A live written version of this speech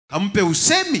kampe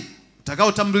usemi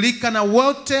utakaotambulika na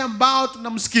wote ambao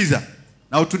tunamsikiza,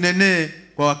 na utunenee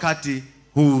kwa wakati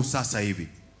huu sasa hivi.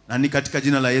 Na ni katika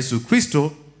jina la Yesu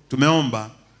Kristo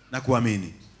tumeomba na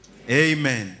kuamini.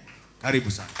 Amen.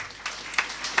 Karibu sana.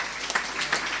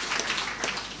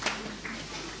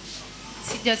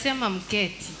 Sijasema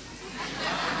mketi.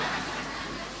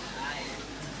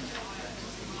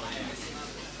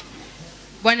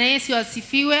 Bwana Yesu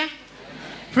asifiwe.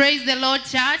 Praise the Lord,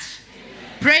 church.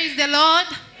 Amen. Praise the Lord.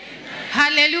 Amen.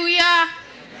 Hallelujah. Amen.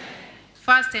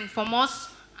 First and foremost,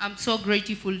 I'm so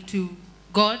grateful to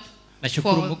God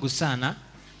Nashukuru Mungu sana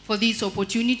for this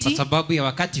opportunity. Kwa sababu ya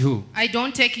wakati huu. I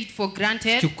don't take it for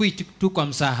granted. Chukui tu kwa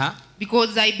mzaha.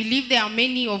 Because I believe there are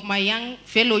many of my young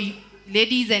fellow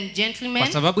ladies and gentlemen.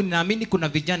 Kwa sababu ninaamini kuna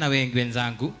vijana wengi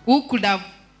wenzangu who could have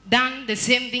done the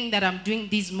same thing that I'm doing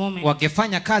this moment.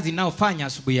 Wakifanya kazi naofanya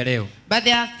asubuhi ya leo. But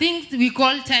there are things we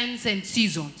call times and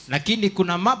seasons. Lakini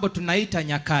kuna mambo tunaita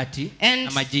nyakati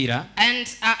na majira. And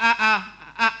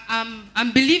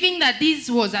I'm believing that this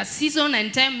was a season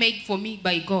and time made for me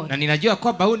by God. Na ninajua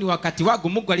kwamba huu ni wakati wangu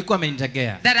Mungu alikuwa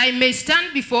amenitegea. That I may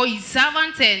stand before his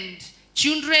servants and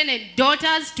children and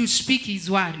daughters to speak his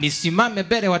word. Nisimame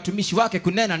mbele watumishi wake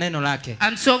kunena neno lake.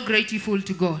 I'm so grateful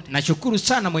to God. Nashukuru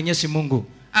sana Mwenyezi Mungu.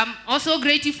 I'm also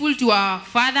grateful to our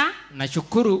Father.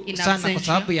 Nashukuru sana kwa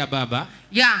sababu ya Baba.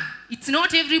 Yeah, it's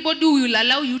not everybody who will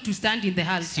allow you to stand in the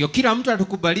house. Sio kila mtu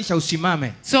atakubalisha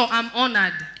usimame. So I'm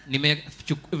honored.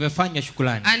 Nimefanya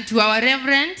shukrani. And to our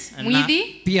Reverend Mwidhi.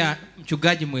 Pia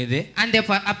mchungaji Mwidhi. And the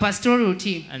pastoral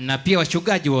team. Na pia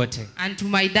wachungaji wote. And to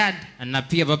my dad. Na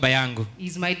pia baba yangu.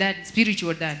 He's my dad,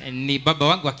 spiritual dad. Ni baba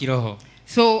wangu wa kiroho.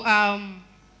 So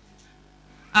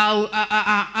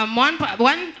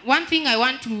one thing I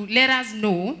want to let us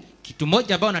know. Kitu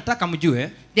moja ambao nataka mjue.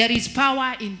 There is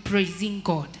power in praising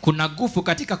God. Kuna nguvu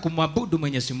katika kumwabudu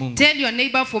Mwenyezi Mungu. Tell your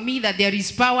neighbor for me that there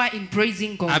is power in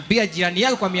praising God. Abia jirani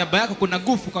yako kwa miaba yako kuna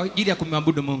nguvu kwa ajili ya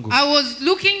kumwabudu Mungu.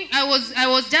 I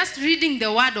was just reading the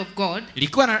word of God.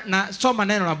 Nilikuwa nasoma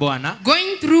neno la Bwana.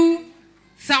 Going through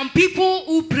some people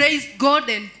who praised God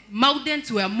and mountains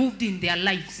were moved in their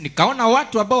lives. Nikaona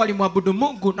watu ambao walimwabudu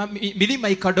Mungu na milima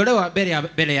ikaondolewa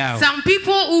mbele yao. Some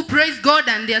people who praised God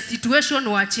and their situation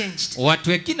were changed. Watu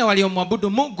wengine waliomwabudu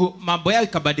Mungu mambo yao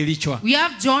ikabadilishwa. We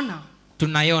have Jonah.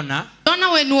 Tunaiona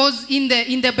Jonah when was in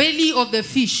the belly of the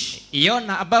fish.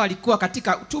 Yona ambao alikuwa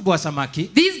katika tumbo wa samaki.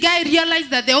 This guy realized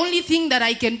that the only thing that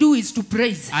I can do is to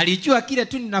praise. Alijua kile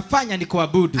tu ninafanya ni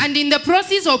kuabudu. And in the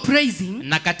process of praising,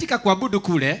 na katika kuabudu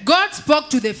kule, God spoke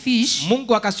to the fish.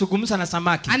 Mungu akazungumza na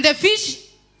samaki. And the fish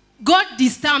got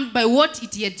disturbed by what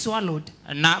it had swallowed.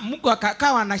 Na Mungu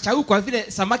akawa na shauku kwa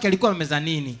vile samaki alikuwa amemeza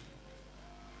nini.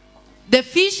 The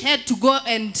fish had to go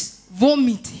and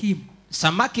vomit him.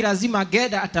 Samaki lazima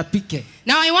agenda atapike.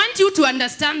 Now I want you to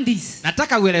understand this.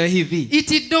 Nataka uelewe hivi. It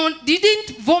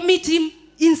didn't vomit him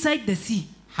inside the sea.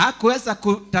 Hakuweza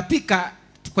kutapika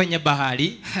kwenye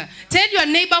bahari. Tell your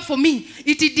neighbor for me,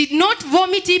 it did not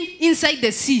vomit him inside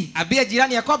the sea. Abia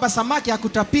jirani ya kwamba samaki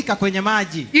hakutapika kwenye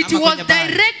maji. It was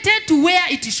directed to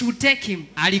where it should take him.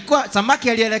 Alikuwa samaki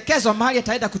alielekezwa mahali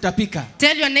ataenda kutapika.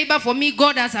 Tell your neighbor for me,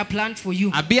 God has a plan for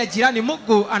you. Abia jirani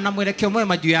Mungu ana mwelekeo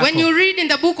mwema juu yako. When you read in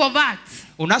the book of Acts,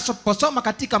 unaposoma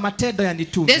katika Matendo ya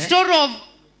Mitume, the story of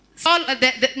Saul,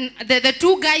 the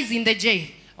two guys in the jail.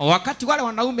 Wakati wale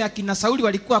wanaume akina Sauli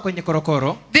walikuwa kwenye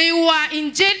korokoro. They were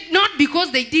in jail not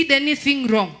because they did anything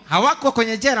wrong. Hawako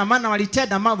kwenye jela maana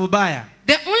walitenda mambo baya.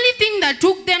 The only thing that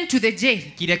took them to the jail,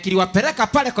 kile kiliwapeleka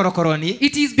pale korokoroni,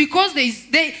 it is because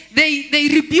they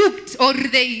rebuked or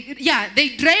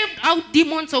they drove out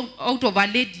demons out of a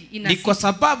lady in a city. Ni kwa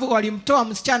sababu walimtoa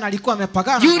msichana alikuwa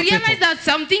amepagana. You realize that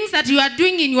some things that you are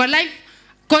doing in your life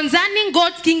concerning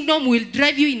God's kingdom will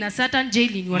drive you in a certain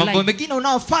jail in your life. Mambo mengine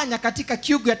unaofanya katika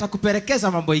kiugu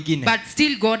yatakupelekeza mambo mengine. But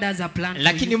still God has a plan.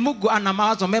 Lakini Mungu ana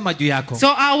mawazo mema juu yako.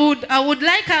 So I would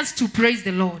like us to praise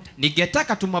the Lord.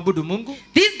 Ningetaka tumwabudu Mungu.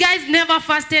 These guys never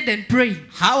fasted and prayed.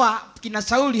 Hawa kina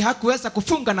Sauli hakuweza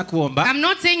kufunga na kuomba. I'm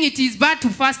not saying it is bad to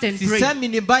fast and pray. Sisemi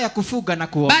ni mbaya kufunga na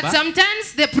kuomba. But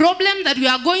sometimes the problem that we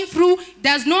are going through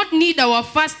does not need our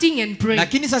fasting and praying.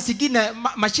 Lakini saa zingine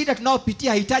mashida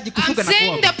tunayopitia hahitaji kufunga na kuomba. I'm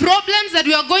saying the problems that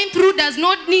we are going through does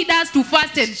not need us to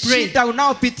fast and pray. Shida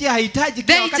unayopitia hahitaji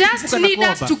kila wakati kufunga na kuomba. They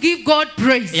just need us to give God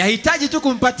praise. Yahitaji tu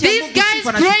kumpatia Mungu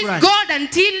sifa na shukrani. These guys praised shukrani. God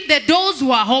until the doors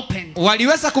were opened.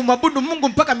 Waliweza kumwabudu Mungu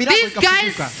mpaka milango ikafunguka.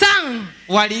 These guys sang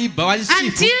waliimba, walisifu.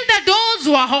 until the doors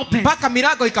were open. mpaka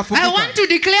milango I ikafunguka. want to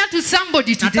declare to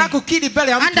somebody today, Nataka kukiri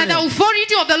mbele ya mtu under the leo,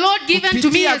 authority of the Lord given to me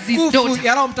kupitia as his nguvu daughter,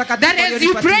 ya Roho Mtakatifu that as you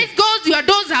aliyonipatia. praise God, your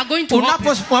doors are going to open.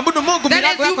 Unapomwabudu Mungu That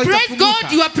milango as you yako praise God,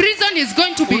 itafunguka. your prison is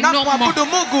going to be no more. Unapomwabudu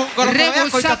Mungu ghorofa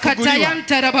yako itafunguliwa.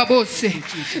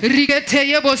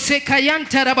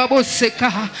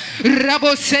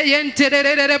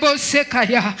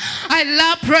 I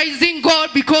love praising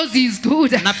God because He is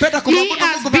good. He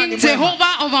has been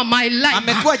Jehovah over my life.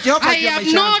 I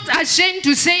am not ashamed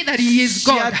to say that He is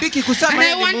God. And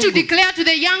I want to declare to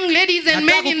the young ladies and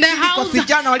men in the house,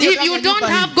 if you don't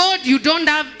have God, you don't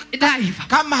have life.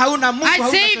 I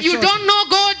say if you don't know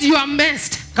God, you are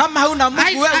messed. Let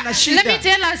me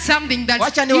tell us something, that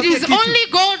it is only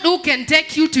God who can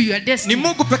take you to your destiny.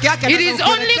 It is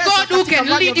only God who can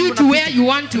lead you to where you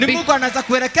want to be.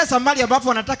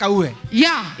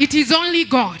 Yeah, it is only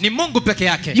God.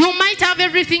 You might have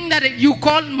everything that you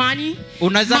call money,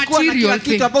 material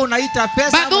things,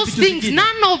 but those things,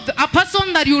 none of a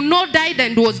person that you know died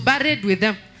and was buried with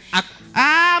them.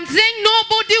 I'm saying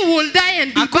nobody will die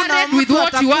and be buried with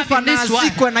what you have in this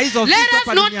world. Let us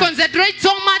not concentrate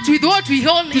so much with what we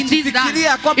hold in this land.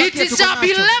 It shall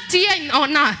be left here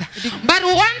on earth. But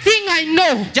one thing I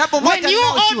know, when you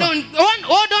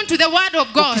hold on to the word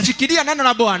of God,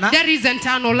 there is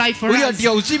eternal life for us.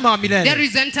 There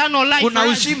is eternal life for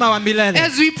us.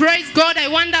 As we praise God, I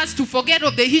want us to forget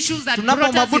of the issues that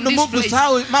brought us in this place.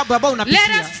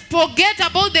 Let us forget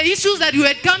about the issues that you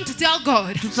had come to tell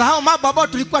God.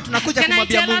 Can I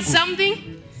tell us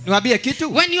something?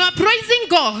 When you are praising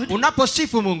God,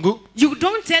 you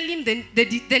don't tell Him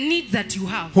the needs that you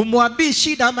have. For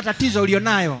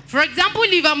example,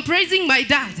 if I'm praising my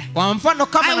dad, I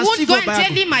won't go and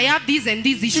tell him I have these and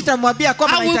these issues. I will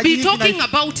be talking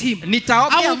about him.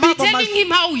 I will be telling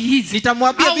him how he is. I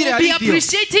will be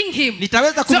appreciating him.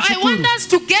 So I want us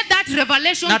to get that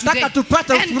revelation today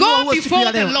and go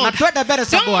before the Lord.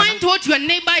 Don't mind what your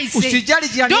neighbor is saying.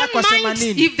 Don't mind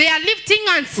if they are lifting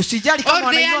hands or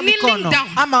they are kneeling down.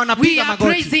 We are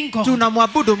praising God.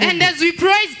 And as we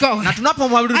praise God,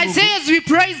 I say as we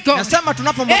praise God,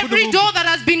 every door that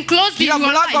has been closed in your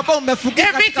life,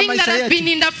 everything that has been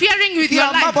interfering with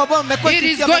your life, it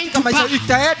is going to bow.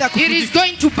 It is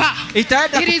going to bow. It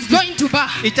is going to bow.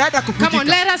 Come on,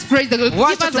 let us praise the Lord.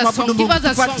 Give us a song. Give us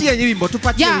a song.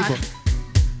 Yeah.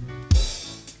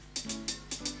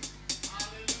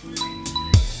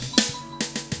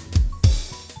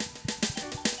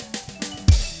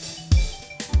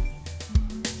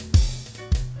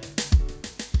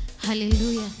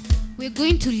 Hallelujah. We're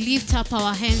going to lift up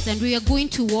our hands and we are going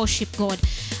to worship God.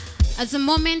 As a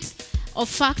moment of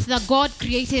fact that God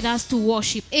created us to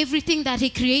worship. Everything that He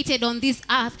created on this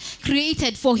earth,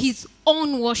 created for His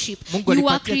own worship. You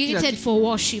are created for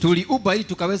worship.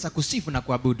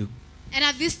 And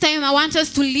at this time, I want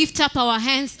us to lift up our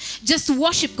hands. Just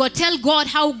worship God. Tell God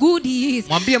how good He is.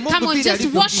 Come on, just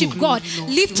worship God.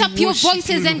 Lift up your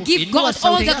voices and give God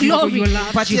all the glory.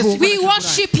 We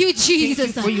worship You,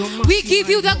 Jesus. We give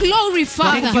You the glory,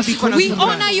 Father. We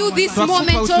honor You this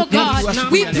moment, oh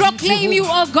God. We proclaim You,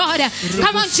 oh God.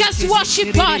 Come on, just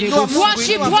worship God.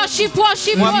 Worship, worship,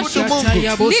 worship, worship.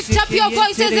 Lift up your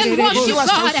voices and worship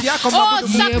God. Oh,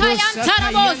 Sakayan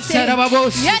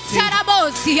Tarabose.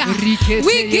 Yetarabosia.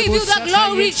 We give You the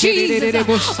glory,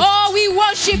 Jesus. Oh, we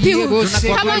worship You.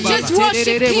 Come on, just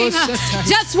worship Him.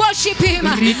 Just worship Him.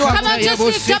 Come on, just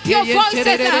lift up your voices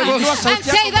and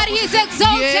say that He is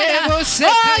exalted.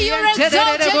 Oh, You're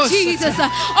exalted, Jesus.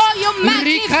 Oh, You're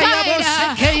magnified.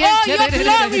 Oh, You're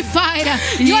glorified.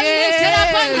 You're lifted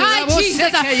up on high,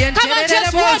 Jesus. Come on, just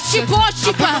worship,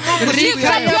 worship. Lift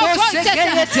up your voices.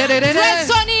 Press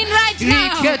on in right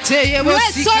now.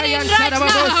 Press on in right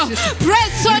now.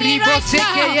 Press on in right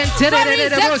now. For He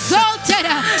is exalted.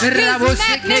 He's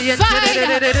magnified.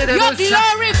 You're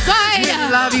glorified.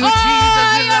 Oh,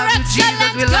 You're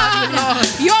excellent God.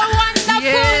 You're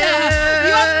wonderful.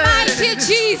 You're mighty,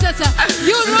 Jesus.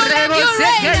 You rule and You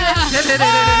reign.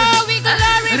 Oh, we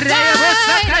glorified.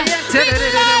 We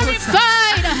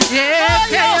glorified. Oh,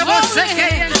 You're holy.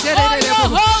 Oh, You're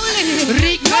holy.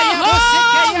 You're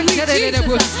holy, Jesus.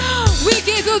 We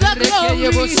give You the glory. Oh,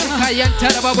 we glorify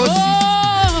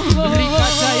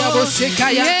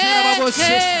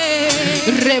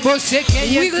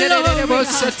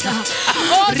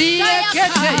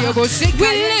we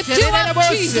lift You up,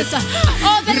 Jesus.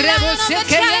 Oh, the Lion of the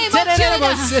tribe of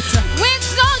Judah. We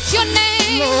exalt Your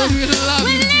name. Lord,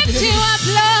 we lift You up,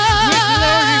 Lord.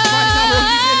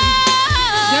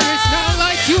 There is none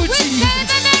like You, Jesus.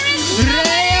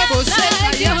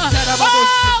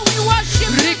 Oh, we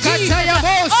worship You, Jesus.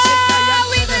 Oh,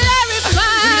 we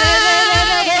glorify.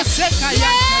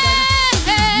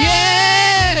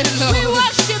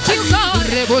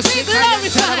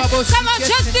 Come on,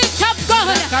 just lift up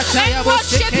God and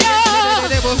worship you.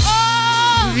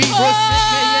 We worship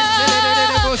you,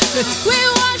 God. We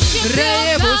worship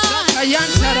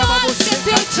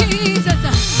you, Jesus.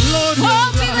 Lord, Oh,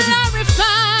 be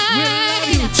glorified.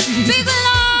 Be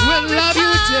glorified. we love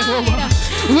you, Jehovah.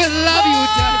 We love you,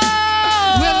 Daddy.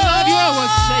 We love you, our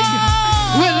Savior.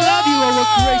 We love you, our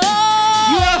Creator.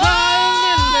 You are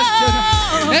highly lifted up,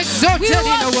 exalted in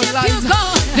our lives.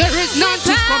 There is none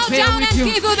to compare with you.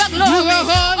 You are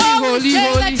holy, holy,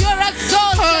 holy.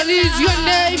 Holy is your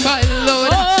name, my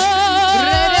Lord.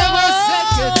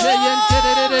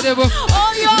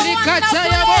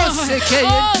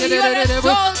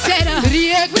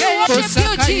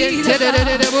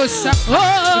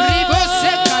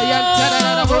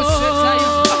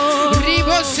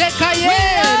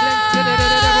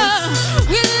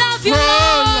 We love you,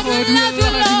 Lord. We love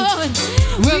you, Lord.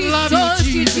 We love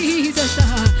you, Jesus.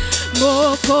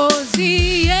 Mwokozi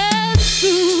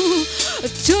Yesu,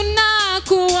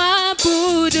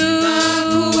 tunakuabudu.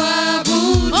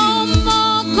 Oh,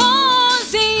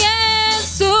 Mwokozi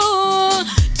Yesu,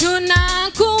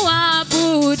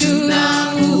 tunakuabudu.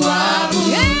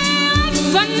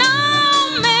 Alfa na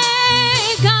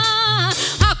Omega,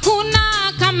 hakuna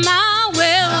kama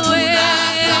wewe.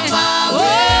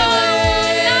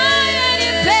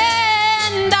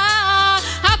 Unanipenda,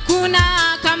 hakuna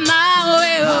kama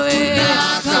wewe.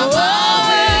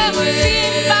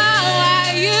 Simba wa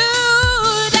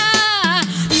Yuda,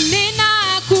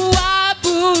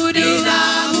 ninakuabudu.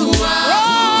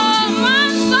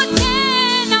 Mwanzo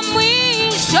tena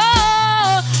mwisho,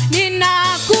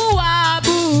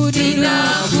 ninakuabudu.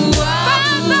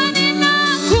 Baba,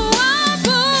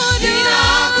 ninakuabudu.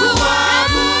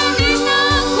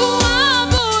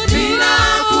 Ninakuabudu.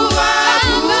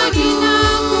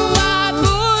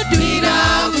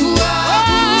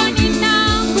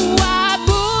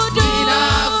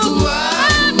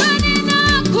 Baba,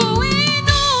 ninakuabudu.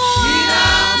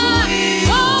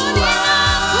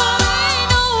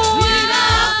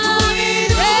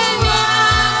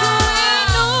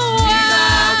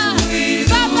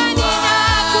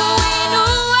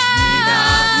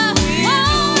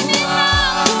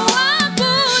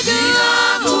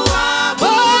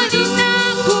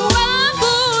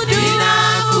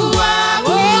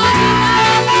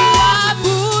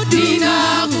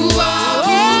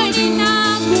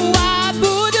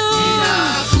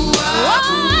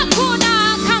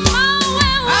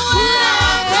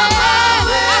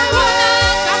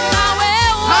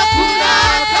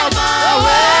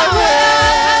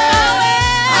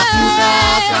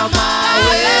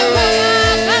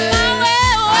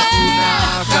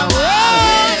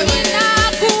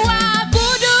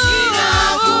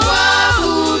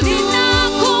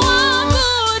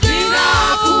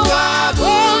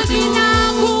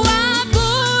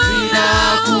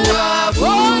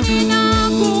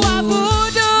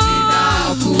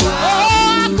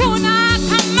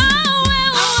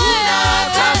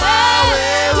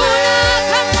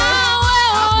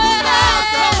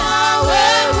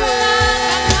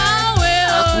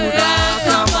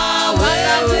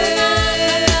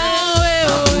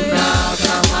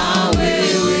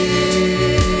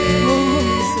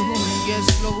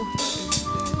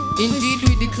 Indeed,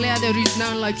 we declare there is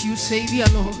none like you, Savior,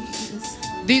 Lord.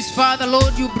 This Father,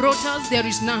 Lord, you brought us, there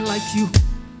is none like you.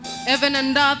 Heaven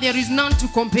and earth, there is none to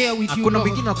compare with you, Lord.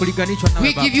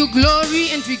 We give you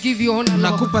glory and we give you honor,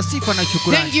 Lord.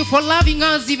 Thank you for loving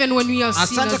us even when we are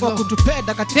sinners, Lord.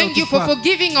 Thank you for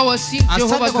forgiving our sins,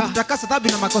 Jehovah God.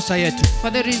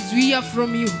 For there is we are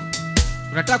from you.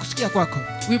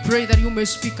 We pray that you may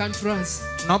speak unto us.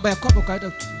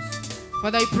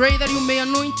 Father, I pray that you may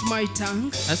anoint my tongue.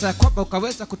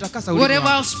 Whatever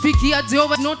I'll speak here,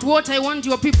 Jehovah, not what I want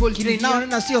your people to hear.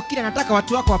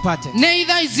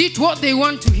 Neither is it what they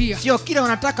want to hear.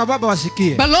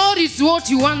 But Lord, it's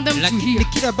what you want them to hear.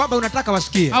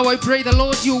 How I pray the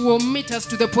Lord, you will meet us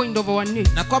to the point of our need.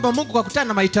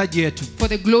 For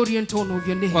the glory and honor of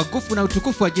your name.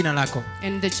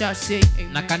 And the church say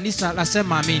amen.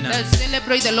 Let's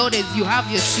celebrate the Lord as you have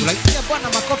your seat.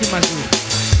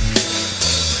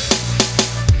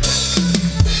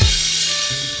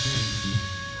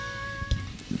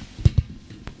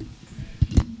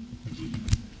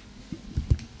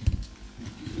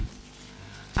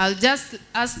 I'll just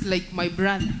ask like my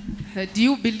brother, do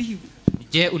you believe?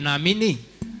 Je, unaamini?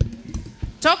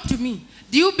 Talk to me.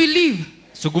 Do you believe?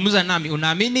 Zungumza nami,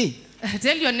 unaamini?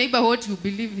 Tell your neighbor what you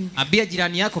believe in. Ambia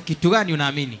jirani yako kitu gani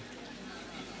unaamini?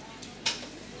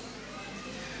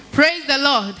 Praise the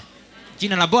Lord.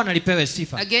 Jina la Bwana lipewe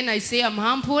sifa. Again I say I'm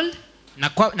humbled.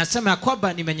 Nasema ya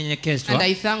kwamba nimenyenyekezwa. And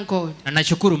I thank God. Na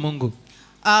nashukuru Mungu.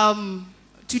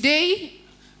 Today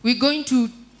we're going to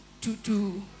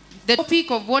the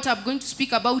topic of what I'm going to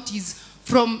speak about is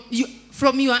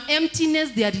from your emptiness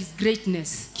there is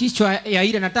greatness. Kichwa ya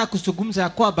ile nataka kuzungumza ya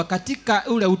kwamba katika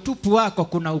ule utupu wako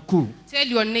kuna ukuu.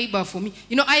 Tell your neighbor for me.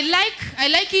 You know, I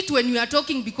like it when you are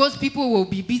talking because people will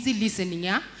be busy listening,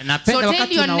 yeah? So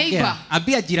tell your neighbor.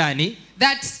 Abia jirani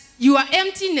that your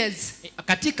emptiness,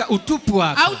 katika utupu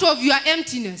wako, out of your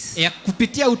emptiness, ya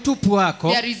kupitia utupu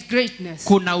wako, there is greatness.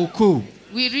 Kuna ukuu.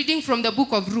 We're reading from the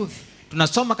book of Ruth.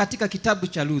 Tunasoma katika kitabu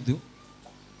cha Ruthu.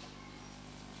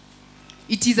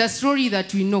 It is a story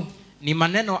that we know.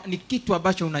 Ni kitu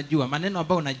ambacho unajua, maneno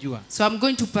ambayo unajua. So I'm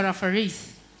going to paraphrase.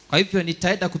 Kwa hivyo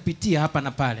nitaenda kupitia hapa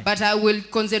na pale. But I will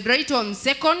concentrate on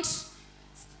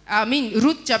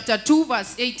Ruth chapter 2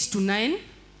 verse 8 to 9.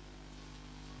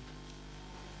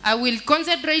 I will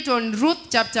concentrate on Ruth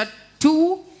chapter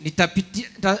 2.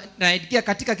 Nitapitia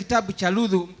katika kitabu cha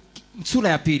Ruthu sura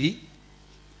ya 2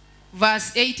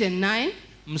 verse 8 and 9.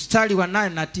 Mstari wa 8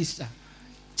 na 9.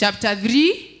 Chapter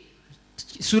 3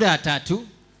 sura ya 3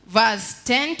 verse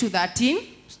 10 to 13.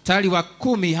 Mstari wa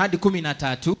 10 hadi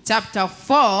 13. Chapter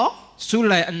 4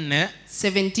 sura ya 4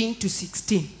 17 to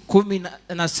 16.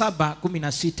 17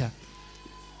 16.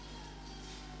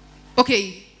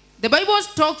 Okay, the Bible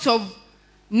talks of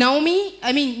Naomi,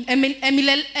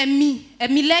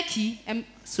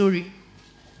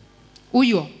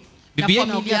 Uyo. Biblia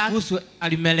inaongea kuhusu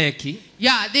Elimeleki.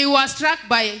 Yeah, they were struck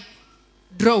by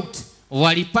drought.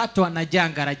 Walipatwa na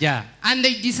janga la njaa. And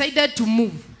they decided to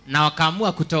move. Na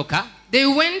wakaamua kutoka. They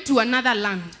went to another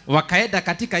land. Wakaenda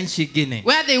katika nchi nyingine.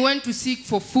 Where they went to seek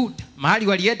for food. Mahali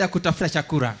walienda kutafuta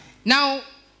chakula. Now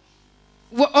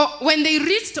when they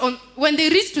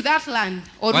reached to that land,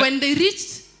 or when they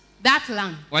reached that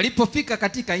land, walipofika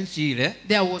katika nchi ile,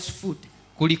 there was food.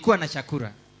 Kulikuwa na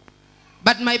chakula.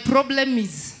 But my problem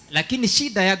is, lakini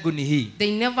shida yangu ni hii,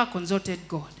 they never consulted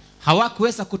God.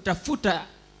 Hawakuweza kutafuta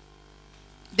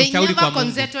They never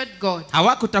consulted God.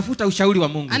 Hawakutafuta ushauri wa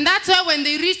Mungu. And that's why when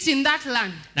they reached in that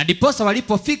land, na diposa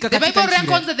walipofika katika nchi ile, the Bible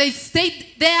records that they stayed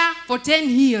there for 10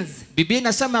 years. Biblia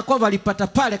inasema kwamba walipata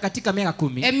pale katika miaka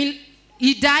 10.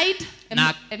 He died.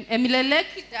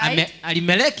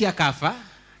 Elimeleki akafa.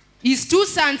 His 2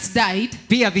 sons died.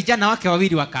 Pia vijana wake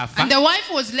wawili wakafa. And the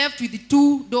wife was left with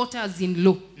 2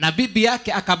 daughters-in-law. Na bibi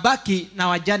yake akabaki na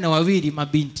wajane wawili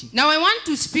mabinti. Now I want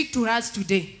to speak to us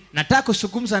today. Nataka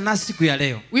kuzungumza nasi siku ya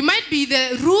leo. We might be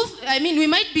we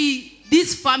might be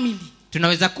this family.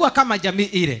 Tunaweza kuwa kama jamii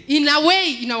ile. In a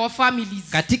way, in our families.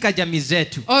 Katika jamii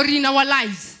zetu. Or in our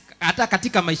lives. Hata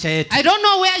katika maisha yetu. I don't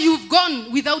know where you've gone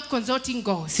without consulting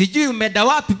God. Sijui umeenda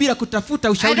wapi bila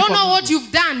kutafuta ushauri kwa Mungu. I don't know what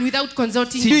you've done without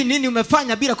consulting God. Sijui nini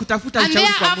umefanya bila kutafuta ushauri kwa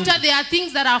Mungu. And thereafter there are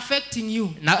things that are affecting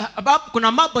you. Na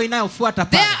kuna mambo inayofuata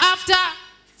pale. Thereafter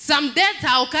some deaths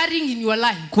are occurring in your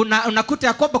life. Unakuta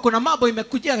ya kwamba kuna mambo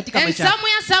imekujia katika maisha yako.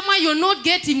 And somewhere you're not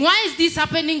getting, why is this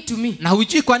happening to me? Na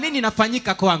hujui kwa nini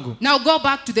inafanyika kwangu. Now go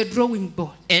back to the drawing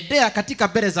board. Endea katika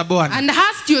mbele za Bwana. And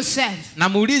ask yourself. Na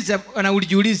muulize na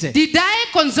ujiulize. Did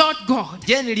I consult God?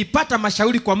 Je, nilipata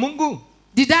mashauri kwa Mungu?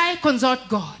 Did I consult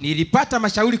God? Nilipata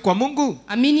mashauri kwa Mungu?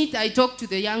 A minute I talk to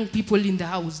the young people in the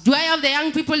house. Do I have the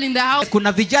young people in the house?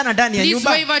 Kuna vijana ndani ya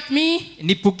nyumba. Please wave at me.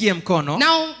 Nipugie mkono.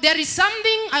 Now there is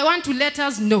something I want to let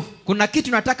us know. Kuna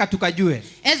kitu nataka tukajue.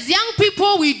 As young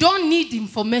people we don't need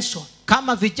information.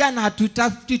 Kama vijana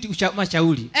hatutafuti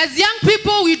mashauri. As young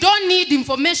people we don't need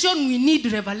information, we need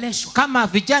revelation. Kama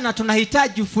vijana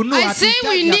tunahitaji ufunuo. I say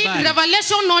we need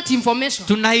revelation, not information.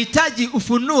 Tunahitaji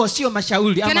ufunuo sio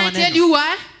mashauri ama maneno. Can I tell you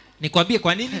why? Nikwambie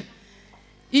kwa nini?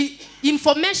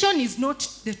 Information is not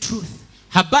the truth.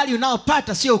 Habari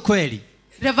unaopata sio ukweli.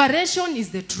 Revelation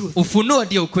is the truth. Ufunuo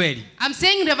ndio ukweli. I'm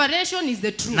saying revelation is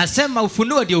the truth. Nasema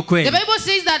ufunuo ndio ukweli. The Bible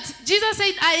says that Jesus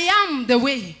said, I am the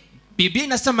way. Biblia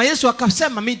inasema Yesu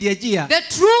akasema mimi ndiye njia, the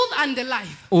truth and the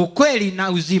life. Ukweli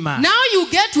na uzima. Now you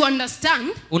get to understand.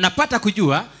 Unapata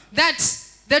kujua that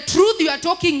the truth you are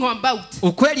talking about.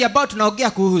 Ukweli ambao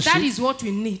tunaongea kuhusu. That is what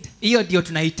we need. Hiyo ndio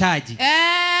tunahitaji.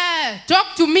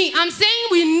 Talk to me. I'm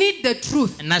saying we need the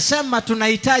truth. Nasema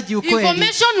tunahitaji ukweli.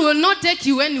 Information will not take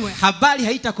you anywhere. Habari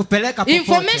haitakupeleka popote.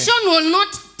 Information will not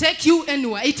take you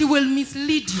anywhere. It will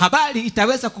mislead you. Habari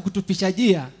itaweza kukutupisha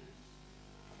njia.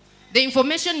 The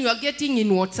information you are getting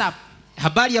in WhatsApp.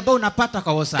 Habari ambayo unapata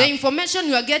kwa WhatsApp. The information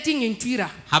you are getting in Twitter.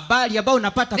 Habari ambayo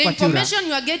unapata kwa Twitter. The information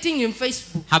you are getting in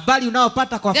Facebook. Habari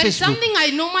unayopata kwa Facebook. Facebook. There is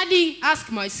something I normally ask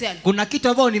myself. Kuna kitu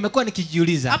ambacho nimekuwa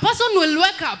nikijiuliza. A person will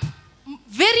wake up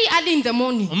very early in the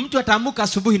morning. Mtu ataamuka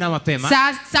asubuhi na mapema.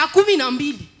 Saa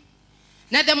 12.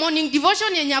 Na the morning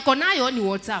devotion yenye ako nayo ni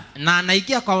WhatsApp. Na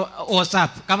anaingia kwa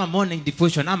WhatsApp kama morning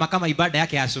devotion ama kama ibada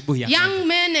yake ya asubuhi. Young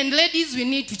men and ladies, we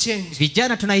need to change.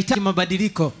 Vijana tunahitaji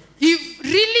mabadiliko. If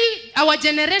really our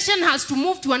generation has to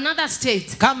move to another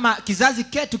state, kama kizazi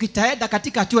chetu kitaenda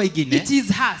katika hatua nyingine, it is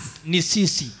us. Ni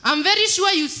sisi. I'm very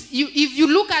sure if you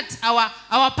look at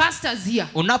our pastors here,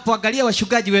 unapoangalia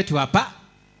washugaji wetu hapa,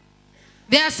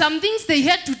 there are some things they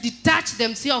had to detach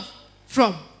themselves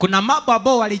from. Kuna mambo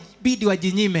ambao walibidi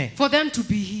wajinyime for them to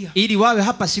be here. Ili wawe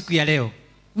hapa siku ya leo.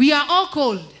 We are all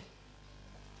called.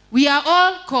 We are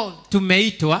all called.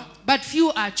 Tumeitwa, but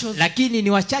few are chosen. Lakini ni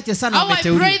wachache sana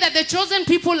wameteuliwa. I pray that the chosen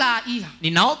people are here.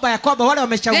 Ninaomba ya kwamba wale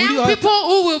wamechaguliwa, the people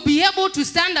who will be able to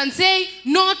stand and say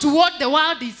no to what the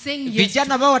world is saying yes.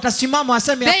 Vijana ambao watasimama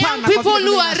waseme hapana. The people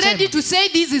who are ready to say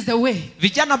this is the way.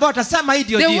 Vijana ambao watasema hii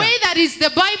ndio njia. The way that is the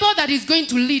Bible that is going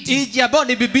to lead you. Njia ambayo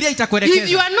ni Biblia itakuelekeza.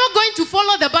 If you are not going to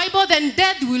follow the Bible, then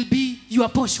death will be your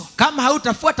portion. Kama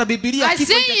hautafuata Biblia, kifo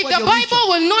kitakuwa. I say if the Bible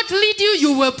will not lead you,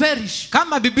 you will perish.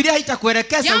 Kama Biblia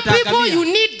haitakuelekeza utaangamia. Young people, you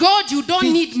need God, you don't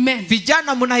need men.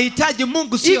 Vijana mnahitaji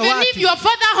Mungu, sio watu. Even if your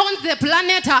father owns the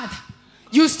planet Earth,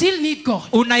 you still need God.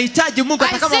 Unahitaji Mungu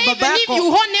hata kama baba yako. Even if you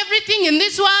own everything in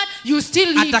this world, you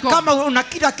still need God. Hata kama una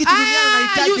kila kitu duniani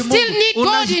unahitaji Mungu. You still need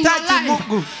God in your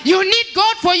life. You need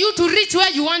God for you to reach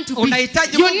where you want to be.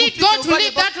 You need God to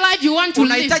live that life you want to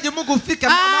live. Unahitaji Mungu ufike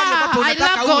mahali ambapo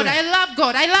unataka uwe. I love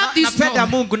God. I love this God. Napenda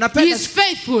Mungu, napenda. He is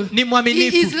faithful. Ni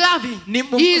mwaminifu. He is loving.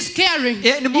 He is caring.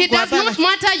 It does not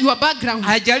matter your background.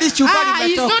 Hajalishi ubali umetoka.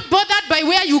 He is not bothered by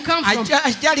where you come from.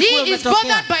 He is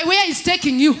bothered by where he's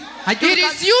taking you. It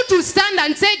is you to stand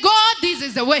and say, God, this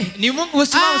is the way. Ni Mungu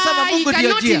usimame useme Mungu ndio njia. He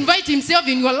cannot invite himself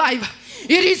in your life.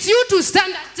 It is you to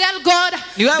stand and tell God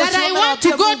that I want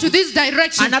to go to this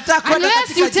direction.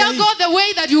 Unless you tell God the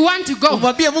way that you want to go,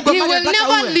 He will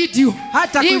never lead you.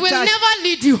 He will never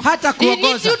lead you. He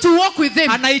needs you to walk with Him.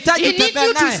 He needs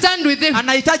you to stand with Him.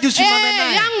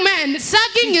 Hey, young man,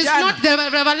 sagging is not the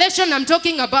revelation I'm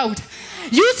talking about.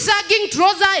 You sagging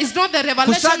trouser is not the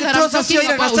revelation that I'm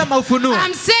talking about.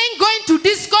 I'm saying going to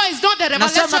disco is not the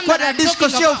revelation that I'm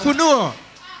talking about.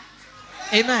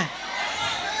 Amen.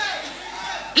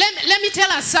 Let me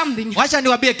tell us something. Wacha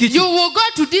niwaambie kitu. You will go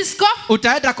to disco.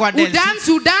 Utaenda kwa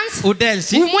dance.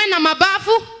 Udance. Umwe na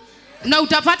mabafu na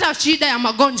utapata shida ya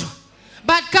magonjwa.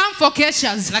 But come for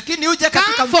Keshas. Lakini uje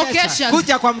katika mkesha.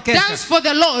 Kuja kwa mkesha. Dance for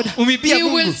the Lord. He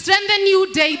will strengthen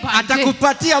you day by day.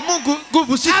 Atakupatia Mungu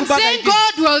nguvu siku baada ya nyingine.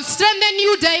 God will strengthen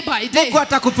you day by day. Mungu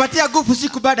atakupatia nguvu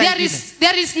siku baada ya nyingine.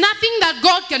 There is nothing that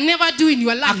God can never do in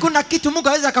your life. Hakuna kitu Mungu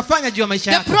hawezi kufanya juu ya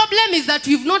maisha yako. The problem is that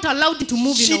we've not allowed him to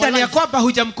move in our life. Shida ni ya kwamba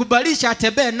hujamkubalisha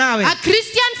atembee nawe. A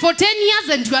Christian for 10 years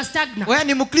and you are stagnant. Wewe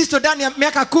ni Mkristo ndani ya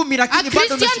miaka 10 lakini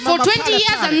bado umesimama pale. A Christian for 20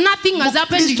 years and nothing has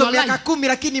happened in your life. Miaka 10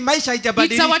 lakini maisha haijabadilika.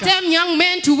 It's our time, young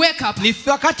men, to wake up ni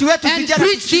wakati wetu vijana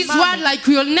preach this word like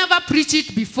we will never preach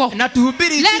it before. Na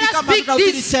tuhubiri hili kama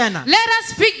tunahubiri tena. Let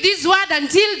us speak this word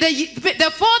until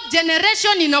the fourth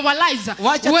generation in our lives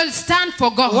will stand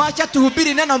for God. Wacha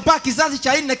tuhubiri neno mpaka kizazi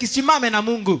cha 4 kisimame na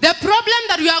Mungu. The problem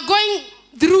that we are going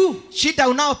through, shida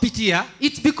unaopitia,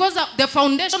 it's because of the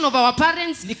foundation of our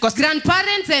parents,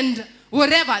 grandparents and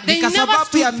whatever. They never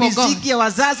stood for God. Ya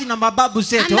wazazi na mababu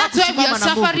zetu. And that's why we are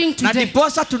suffering today. Na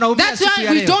ndiposa tunaumia siku ya leo. That's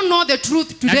why we don't know the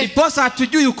truth today. Na ndiposa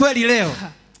hatujui ukweli leo.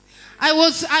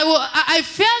 I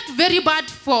felt very bad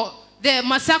for the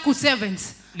Masaku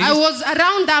servants. I was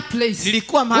around that place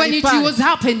when it was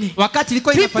happening.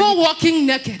 People walking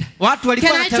naked.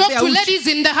 Can I talk to ladies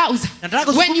in the house?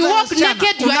 When you walk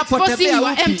naked, you are exposing your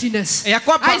emptiness.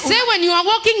 I say when you are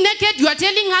walking naked, you are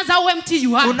telling us how empty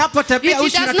you are.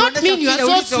 It does not mean you are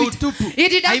so sweet.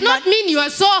 It does not mean you are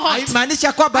so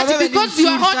hot. But because you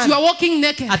are hot, you are walking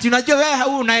naked.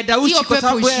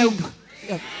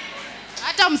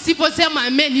 Hata msiposema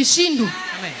amen ishindu.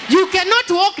 You cannot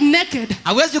walk naked.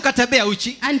 Hawezi ukatembea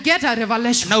uchi and get a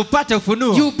revelation. Na upate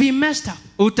ufunuo. You'll be messed up.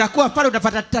 Utakuwa pale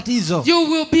utapata tatizo.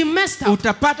 You will be messed up.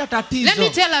 Utapata tatizo. Let me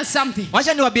tell us something.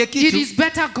 Wacha niwaambie kitu. It is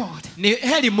better God. Ni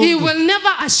heri Mungu. He will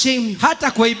never ashame you.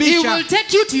 Hata kuaibisha. He will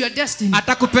take you to your destiny.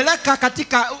 Atakupeleka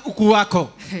katika ukuu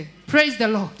wako. Praise the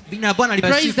Lord. Jina la Bwana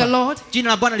lipewe sifa. Praise the Lord. Jina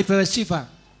la Bwana lipewe sifa.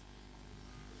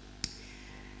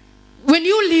 When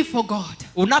you live for God,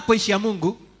 unapoishi ya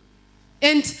Mungu,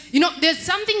 and you know there's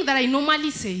something that I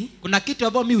normally say. Kuna kitu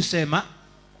ambacho mimi husema,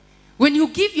 when you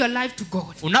give your life to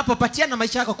God, unapopatiana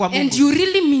maisha yako kwa Mungu, and you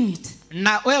really mean it,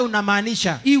 na wewe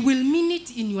unamaanisha, He will mean it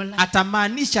in your life.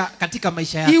 atamaanisha katika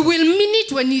maisha He yako. will mean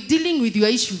it when you're dealing with your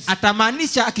issues.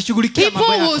 Atamaanisha akishughulikia mambo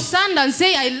People yako. will stand and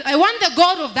say, I want the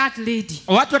God of that lady.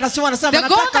 Watu watasema wanasema The God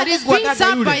nataka that is Mungu wa being dada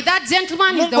served by yule. that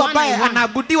gentleman is the Mungu one I ambaye want.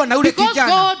 anaabudiwa na ule Because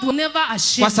kijana. God will never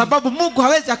ashame Kwa you. sababu Mungu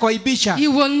hawezi kuaibisha. He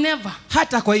will never.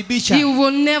 Hata kuaibisha. He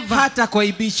will never. Hata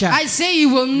kuaibisha. I say he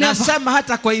will never. Nasema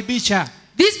hata kuaibisha.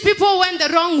 These people went the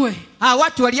wrong way.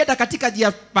 Watu walienda katika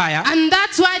njia mbaya. And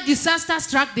that's why disaster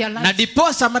struck their Na lives.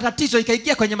 diposa matatizo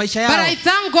ikaingia kwenye maisha But yao. I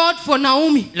thank God for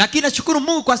Naomi. Lakini nashukuru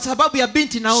Mungu kwa sababu ya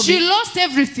binti She Naomi. lost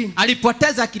everything.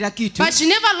 Alipoteza kila kitu. But she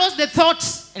never lost the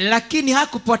thoughts Lakini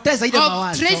hakupoteza ile of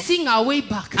mawazo. tracing her way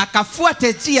back. Akafuata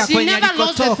njia She kwenye never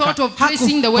lost the thought alikotoka. of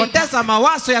tracing the way back. Hakupoteza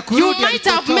mawazo ya You kurudi might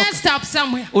have alikotoka. messed up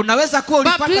somewhere. Unaweza kuwa But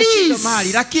ulipata please, shida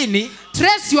mahali, lakini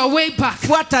trace your way back.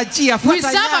 fuata njia, We fuata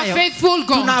serve a nyayo. faithful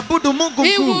God. Tunaabudu Mungu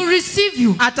He will mkuu. receive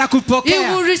you. He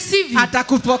Atakupokea. will receive you. He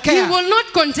Atakupokea. will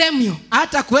not condemn you.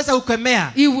 Hata kuweza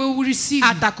kukemea. He will receive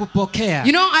you. Atakupokea.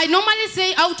 You know, I normally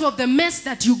say out of the mess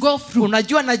that you go through,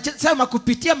 Unajua nasema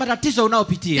kupitia matatizo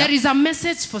unayopitia. there is a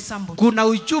message for somebody. Kuna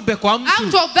ujumbe kwa Out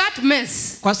mtu. of that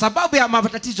mess, Kwa sababu ya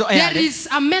matatizo there yale. is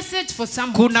a message for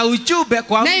somebody. Kuna ujumbe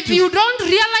kwa Now if mtu. you don't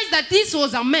realize that this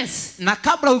was a mess, Na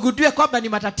kabla ugundue kwamba ni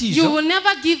you matatizo, will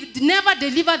never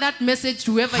deliver that message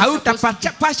to whoever is supposed to.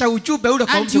 hautapasha ujumbe ule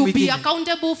kwa And mtu you'll be mwingine.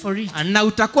 accountable for it. Na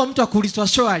utakuwa mtu wa kuulizwa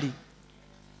swali.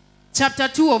 Chapter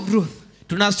 2 of Ruth.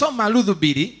 Tunasoma Ruthu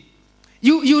 2.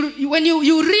 When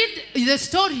you read the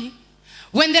story,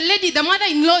 when the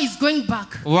mother-in-law is going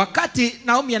back, Wakati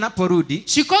Naomi anaporudi,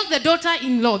 she calls the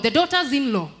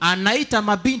daughters-in-law, anaita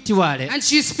mabinti wale and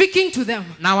she's speaking to them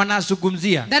na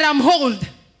wanazungumzia that I'm old.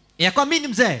 ya kwa mimi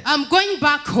mzee, I'm going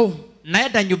back home.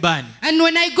 naenda nyumbani. And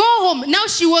when I go home, now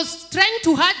she was trying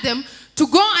to hurt them to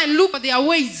go and look at their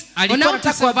ways on Alikuwa how to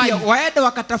anataka kuambia survive. waende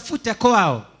wakatafute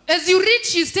kwao. As you read,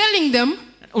 she's telling them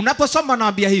Unaposoma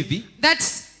naambia hivi, that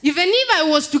even if I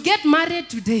was to get married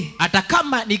today, hata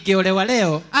kama ningeolewa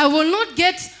leo, I will not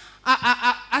get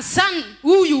a son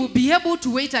who you will be able to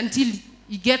wait until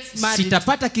he gets married.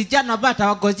 sitapata kijana ambaye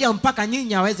atawagojea mpaka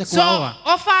nyinyi aweze So kuoa.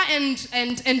 Orpah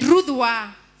and Ruth were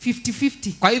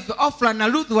 50-50. Kwa hivyo Ofra na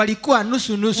Ruth walikuwa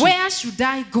nusu nusu. Where should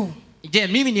I go? Je,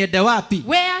 mimi niende wapi?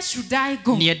 Where should I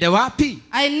go? Niende wapi?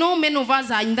 I know many of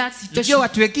us are in that Ndio situation.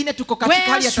 watu wengine tuko katika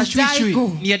Where hali ya should I tashwishwi.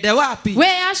 go? Niende wapi?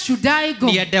 Where should I go?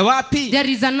 Niende wapi?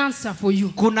 There is an answer for you.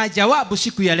 Kuna jawabu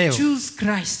siku ya leo. Choose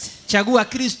Christ. Chagua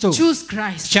Kristo. Choose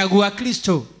Christ. Chagua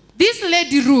Kristo. This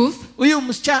lady Ruth, Huyu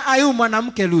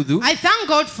mwanamke Ruthu, I thank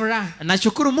God for her.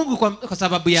 nashukuru Mungu kwa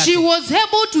sababu She yake. was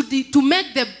able to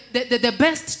make the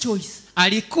best choice.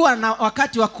 Alikuwa na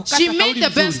wakati wa She kukata made kauli the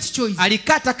nzuri. best choice.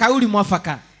 Alikata kauli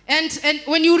mwafaka. And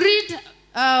when you read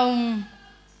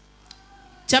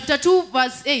chapter 2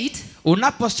 verse 8,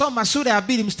 Unaposoma sura ya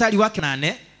 2 mstari wake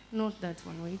 8, not that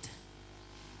one, wait.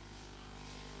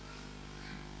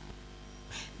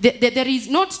 There is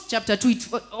not chapter 2,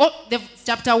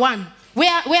 chapter 1,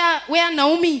 where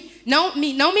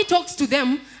Naomi talks to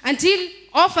them until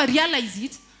Orpah realizes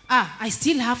it. I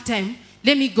still have time.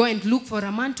 Let me go and look for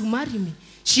a man to marry me.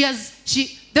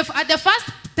 At the first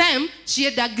time she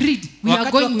had agreed, we are wakati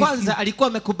wa going with you. kwanza alikuwa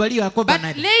amekubaliwa kwamba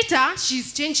But later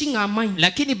she's changing her mind.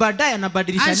 lakini baadaye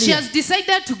anabadilisha And she nia has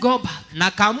decided to go back.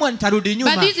 na kaamua nitarudi But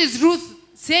nyuma. this is Ruth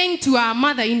saying to her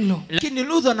mother-in-law Lakini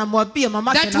Ruthu anamwambia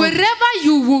mamake that Naomi, wherever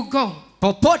you will go,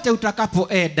 popote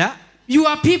utakapoenda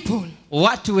your people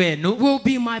watu wenu will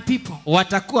be my people.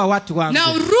 watakuwa watu wangu.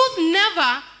 Now Ruth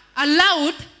never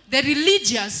allowed the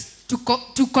religious to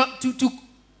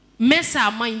mess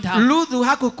her mind up. Ruthu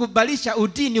hakukubalisha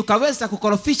udini ukaweza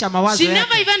kukorofisha mawazo She yake.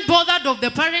 never even bothered of the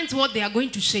parents what they are going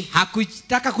to say.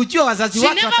 Hakutaka kujua wazazi She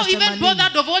wake never watasema even nini.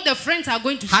 bothered of what the friends are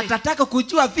going to say. Hatataka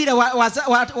kujua vile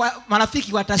marafiki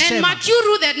And watasema. mature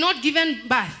Ruth had not given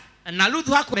birth. Na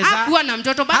Ruthu hakuweza. Hakuwa na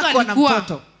mtoto,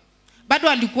 bado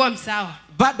alikuwa msawa.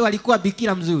 Bado alikuwa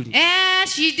bikira mzuri.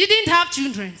 She didn't have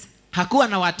children. Hakuwa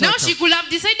na watoto. Now she could have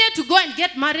decided to go and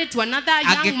get married to another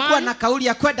young Angekuwa man na kauli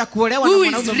ya kwenda kuolewa na who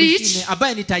is mwanaume rich, mwingine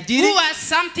ambaye ni tajiri, who has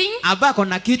something. ambaye ako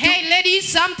na kitu. Hey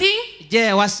ladies, something.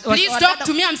 Je, Please talk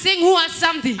to me. I'm saying who has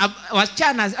something.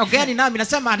 wasichana ongeeni nami,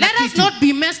 nasema ana Let us kitu. not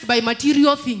be messed by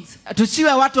material things.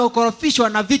 Tusiwe watu wa kukorofishwa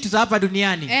na vitu za hapa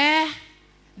duniani.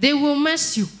 They will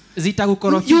mess you. You will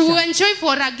Zitakukorofisha. enjoy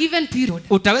for a given period.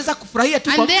 Utaweza kufurahia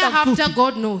tu kwa And muda thereafter mfupi.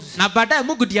 God knows. Na baadaye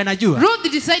Mungu ndiye anajua.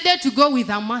 Ruth decided to go with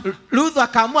her mother. Ruthu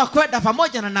akaamua kwenda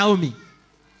pamoja na Naomi.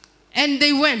 And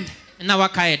they went. Na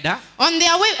wakaenda. On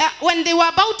their way, when they were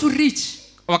about to reach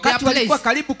Wakati their walikuwa place,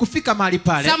 karibu kufika mahali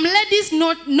pale. some ladies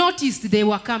noticed they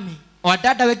were coming.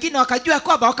 wadada wengine wakajua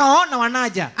kwamba wakaona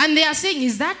wanaja. And they are saying,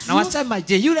 is that na wasema,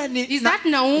 je yule ni is that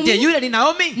Naomi? Je yule ni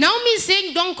Naomi? Naomi is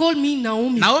saying, don't call me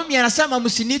Naomi. Naomi anasema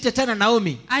msiniite tena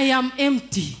Naomi. I am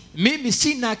empty. Mimi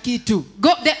sina kitu.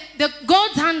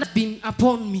 God's hand has been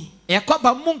upon me. Ya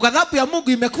kwamba Mungu, adhabu ya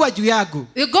Mungu imekuwa juu yangu.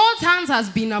 The God's hands has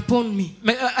been upon me.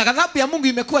 Adhabu ya Mungu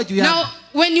imekuwa juu yangu. Now,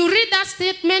 when you read that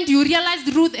statement, you realize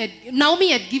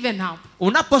Naomi had given up.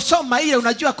 Unaposoma ile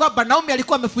unajua kwamba Naomi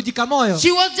alikuwa amefujika moyo.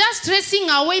 She was just tracing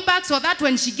her way back so that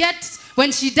when she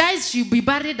dies, she'll be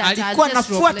buried at her alikuwa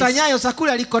ancestral nafuata nyayo za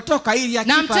kule alikotoka ili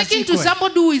akifa. Now I'm talking to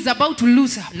somebody who is about to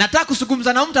lose her. Nataka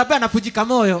kuzungumza na mtu ambaye anafujika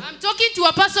moyo. I'm talking to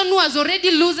a person who has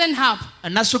already loosened up.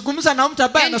 Nazungumza na mtu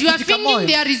ambaye anafujika moyo. And you are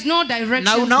thinking there is no direction.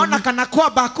 Na unaona kana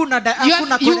kwamba hakuna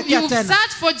kuelekea tena. You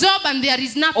search for job and there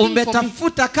is nothing for me.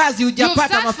 Umetafuta kazi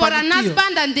hujapata mafanikio. You search for an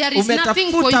husband and there is nothing for you.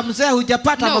 Umetafuta mzee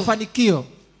hujapata mafanikio.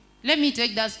 Let me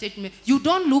take that statement. You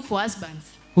don't look for husbands.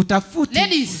 Hutafuti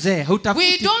mzee, hutafuti.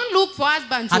 We don't look for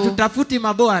husbands. Hatutafuti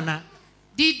mabwana.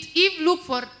 Did Eve look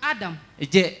for Adam?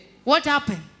 Je, what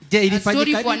happened? A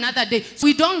story for another day. So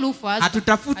we don't look for husbands.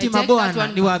 Hatutafuti mabwana,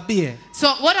 niwaambie. So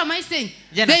what am I saying?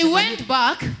 They went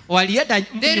back. Walienda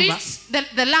they reached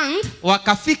the land.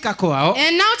 Wakafika kwao.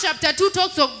 And now chapter 2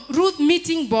 talks of Ruth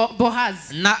meeting Boaz.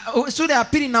 Na sura ya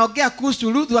pili naongea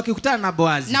kuhusu Ruth wakikutana na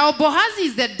Boaz. Now Boaz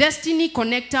is the destiny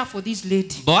connector for this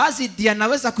lady. Boaz ndiye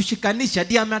anaweza kushikanisha,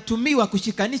 ndiye ametumiwa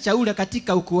kushikanisha ule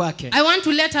katika ukuu wake. I want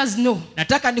to let us know.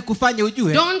 Nataka nikufanye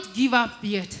ujue. Don't give up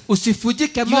yet.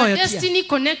 Usifujike moyo. Your destiny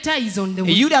connector is on the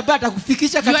way. Yule ambaye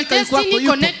atakufikisha katika ukuu wako yupo.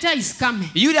 Your destiny connector is coming.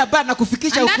 Yule ambaye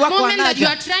anakufikisha ukuu wako anaja. You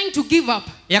are trying to give up.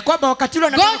 Ya kwamba wakati ule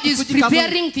unataka kufujika moyo. God is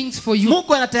preparing things for you.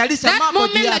 Mungu anatayarisha mambo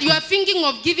juu yako. That moment that you are thinking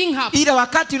of giving up. Ile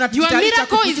wakati unatayarisha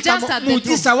kufujika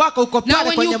muujiza wako uko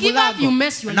pale kwenye mlango.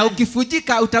 Na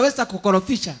ukifujika utaweza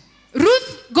kukorofisha.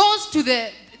 Ruth goes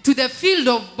to the field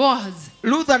of Boaz.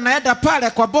 Ruth anaenda pale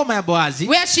kwa boma ya Boazi.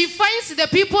 Where she finds the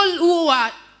people who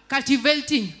are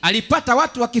cultivating. Alipata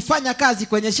watu wakifanya kazi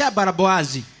kwenye shamba la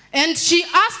Boazi. And she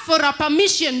asked for a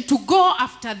permission to go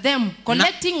after them,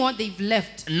 collecting what they've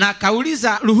left. Na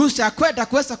kauliza ruhusa kwenda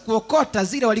kuweza kuokota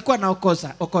zile walikuwa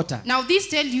okota. Now this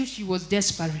tells you she was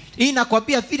desperate. Hii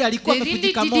nakwambia vile alikuwa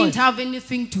amefujika moyo. They really didn't have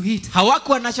anything to eat.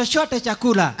 Hawakuwa na chochote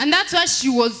chakula. And that's why she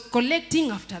was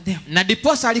collecting after them. Na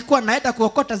diposa alikuwa anaenda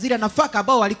kuokota zile nafaka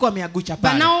ambao walikuwa wameagusha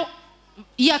pale. But now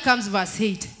here comes verse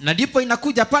 8. Na ndipo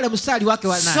inakuja pale mstari wake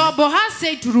wa 8. So Boaz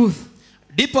said to Ruth,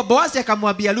 ndipo Boazi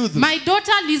akamwambia Ruth, my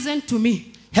daughter, listen to me.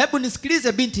 Hebu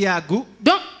nisikilize binti yangu.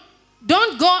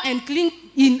 Don't go and clean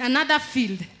in another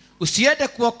field. Usiende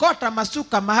kuokota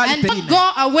masuka mahali pengine. And don't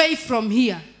go away from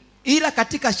here. Ila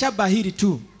katika shamba hili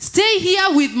tu. Stay here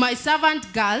with my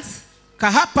servant girls.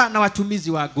 Ka hapa na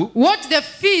watumizi wangu. Watch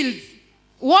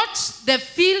the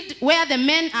field where the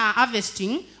men are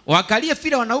harvesting. Waangalie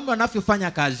vile wanaume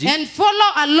wanavyofanya kazi. And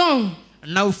follow along.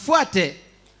 Na ufuate.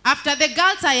 After the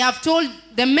girls I have told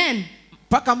the men.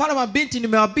 Paka mara mabinti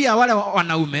nimewaambia wale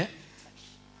wanaume.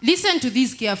 Listen to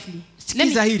this carefully.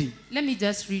 Let me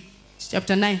just read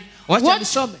chapter 9.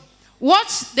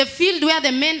 Watch the field where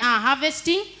the men are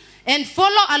harvesting and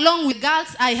follow along with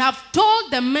girls. I have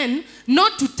told the men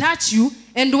not to touch you,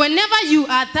 and whenever you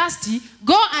are thirsty,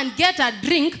 go and get a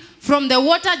drink from the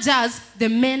water jars the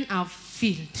men have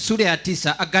filled. Sura ya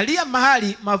 9. Angalia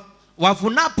mahali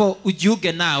wavunapo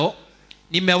ujiuge nao.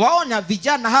 Nimewaonya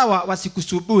vijana hawa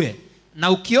wasikusubue.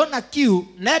 Na ukiona kiu,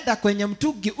 nenda kwenye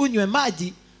mtungi unywe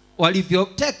maji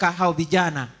walivyoteka hao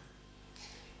vijana.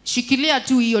 Shikilia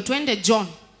tu hiyo, twende John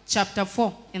chapter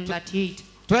 4 and 38.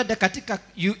 Twende katika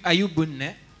Ayubu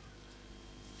 4.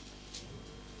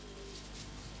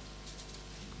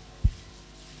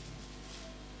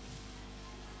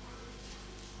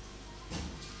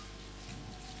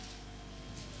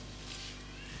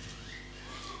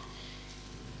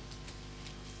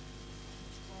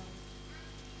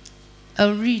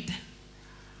 I'll read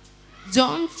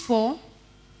John 4.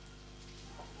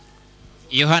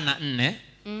 Yohana 4.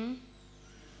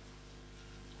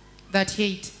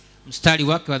 38. Mstari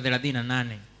wake wa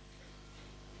 38.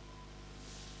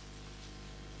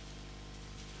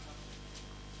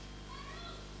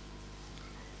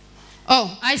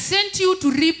 Oh, I sent you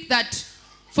to reap that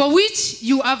for which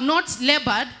you have not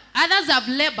labored, others have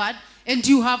labored, and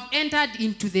you have entered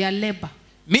into their labor.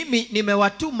 Mimi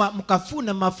nimewatuma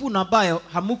mkafune mavuno ambayo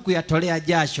hamukuyatolea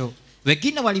jasho.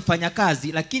 Wengine walifanya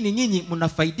kazi lakini nyinyi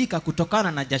mnafaidika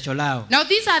kutokana na jasho lao. Now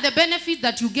these are the benefits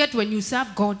that you get when you serve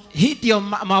God. Hii ndio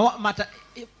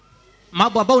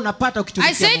mambo ambayo unapata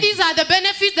ukitumikia Mungu. I say these are the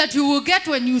benefits that you will get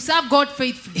when you serve God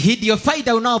faithfully. Hii ndio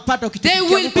faida unaopata ukitumikia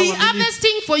Mungu. They will be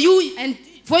harvesting for you and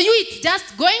For you it's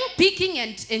just going, picking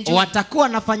and enjoying. Watakuwa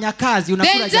nafanya kazi,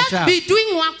 unakula jasho. They'll just be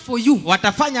doing work for you.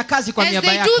 Watafanya kazi kwa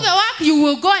niaba yako. As they do the work, you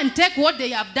will go and take what they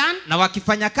have done. Na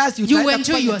wakifanya kazi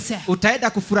utaenda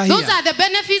kufurahia. Those are the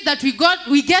benefits that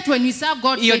we get when we serve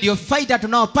God. Hiyo ndio faida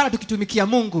tunayopata tukitumikia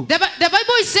Mungu. The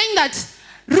Bible is saying that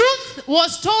Ruth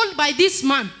was told by this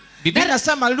man. Biblia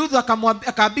inasema Ruth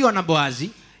akaambiwa na Boazi,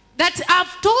 that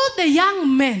I've told the young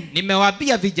men,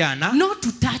 nimewaambia vijana, not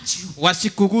to touch you.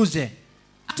 Wasikuguze.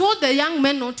 I told the young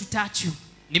men not to touch you.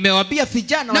 Nimewaambia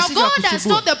vijana wasije kusumbua. Now God has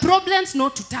told the problems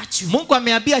not to touch you. Mungu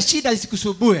ameambia shida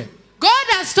isikusumbue. God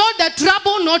has told the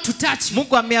trouble not to touch you.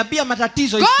 Mungu ameambia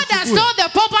matatizo isikusumbue. God has told the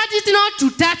poverty not to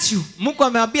touch you. Mungu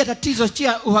ameambia tatizo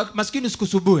chia maskini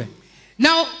isikusumbue.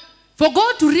 Now for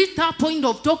God to reach that point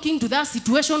of talking to that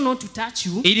situation not to touch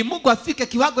you, ili Mungu afike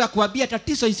kiwango ya kuambia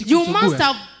tatizo isikusumbue, you must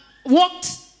have walked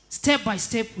step by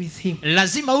step with him.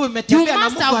 Lazima uwe umetembea na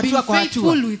Mungu hatua kwa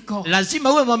hatua.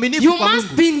 Lazima uwe mwaminifu kwa Mungu. You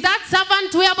must be that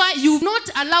servant whereby you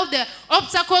not allow the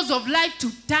obstacles of life to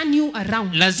turn you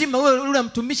around. Lazima uwe ule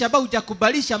mtumishi ambao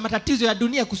hujakubalisha matatizo ya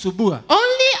dunia kusubua.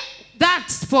 Only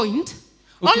that point,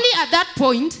 only at that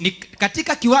point, ni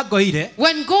katika kiwango ile,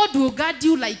 when God will guard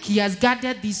you like he has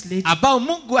guarded this lady, ambao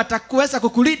Mungu atakuweza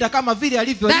kukulinda kama vile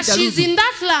alivyolinda Ruth. That she's in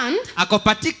that land, ako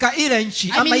katika ile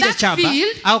nchi ama ile shamba,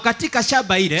 au katika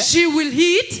shamba ile, she will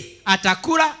eat,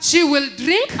 atakula, she will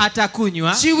drink,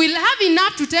 atakunywa, she will have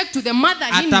enough to take to the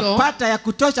mother-in-law, atapata ya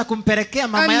kutosha kumpelekea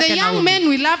mama yake, and the young men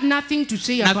will have nothing to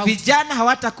say about it. Na vijana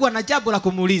hawatakuwa na jambo la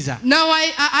kumuuliza. Now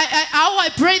I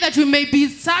pray that we may be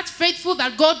such faithful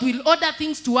that God will order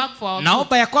things to work for our good.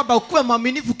 Naomba ya kwamba ukuwe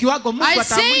mwaminifu kiwango Mungu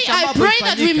ataamrisha mambo I pray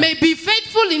that we may be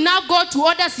faithful enough God to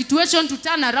order situation to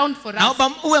turn around for us.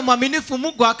 Naomba uwe mwaminifu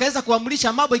Mungu akaweza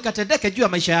kuamrisha mambo ikatendeke juu ya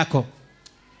maisha yako.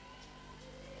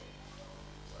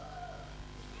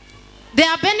 There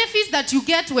are benefits that you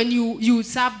get when you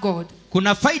serve God.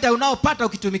 Kuna faida unaopata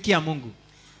ukitumikia Mungu.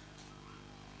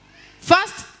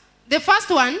 The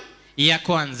first one, ya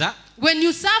kwanza, when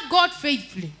you serve God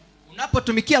faithfully,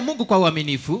 unapotumikia Mungu kwa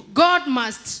uaminifu, God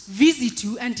must visit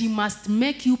you and he must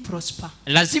make you prosper.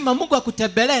 Lazima Mungu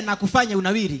akutembelee na kufanya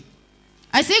unawiri.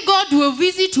 I say God will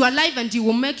visit your life and he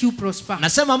will make you prosper.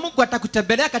 Nasema Mungu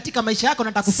atakutembelea katika maisha yako na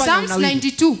atakufanya unawiri.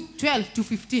 Psalms 92:12 to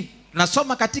 15.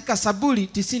 Nasoma katika Zaburi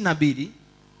 92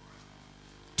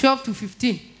 12 to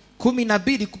 15.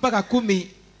 12 mpaka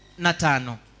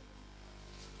 15.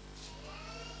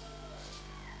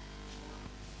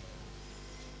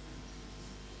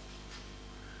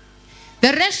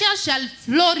 The righteous shall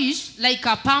flourish like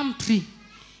a palm tree.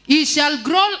 He shall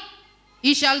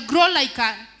grow like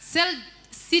a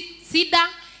cedar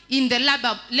in the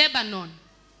Lebanon.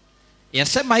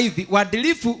 Yasema hivi,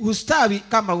 waadilifu hustawi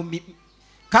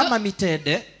kama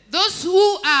mitende. Those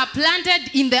who are planted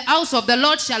in the house of the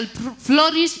Lord shall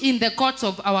flourish in the courts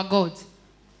of our God.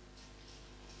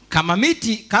 Kama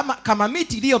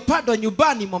miti iliyopandwa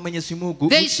nyumbani mwa Mwenyezi Mungu.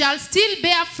 They shall still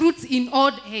bear fruits in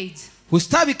old age.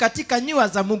 Hustawi katika nyua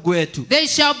za Mungu wetu. They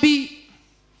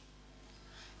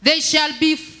shall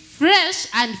be fresh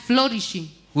and flourishing.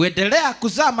 Huendelea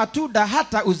kuzaa matunda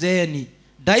hata uzeeni.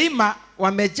 Daima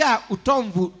wamejaa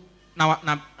utomvu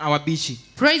na wabishi.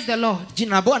 Praise the Lord.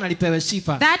 Jina la Bwana lipewe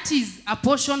sifa. That is a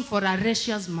portion for a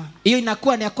righteous man. Hiyo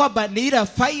inakuwa ni kwamba ni ile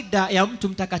faida ya mtu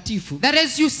mtakatifu. That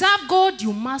as you serve God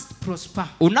you must prosper.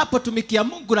 Unapotumikia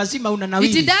Mungu lazima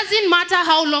unanawiri. It doesn't matter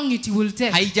how long it will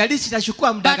take. Haijalishi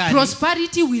itachukua muda gani. But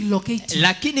prosperity will locate you.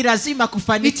 Lakini lazima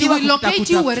kufanikiwa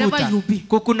kutakuta.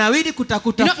 Kukunawiri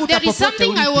kutakutafuta there is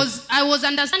something I was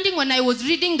understanding when I was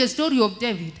reading the story of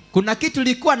David. Kuna kitu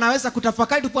nilikuwa naweza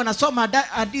kutafakari ndipo nasoma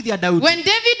hadithi ya Daudi. When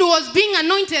David was being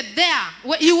anointed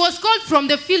there, he was called from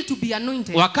the field to be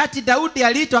anointed. Wakati Daudi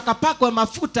aliitwa akapakwa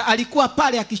mafuta, alikuwa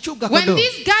pale akishuga kondoo. When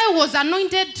this guy was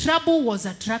anointed, trouble was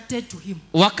attracted to him.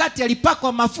 Wakati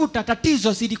alipakwa mafuta,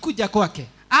 tatizo zilikuja kwake.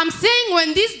 I'm saying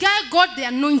when this guy got the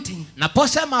anointing,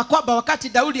 naposema kwamba wakati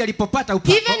Daudi alipopata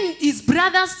upako, even his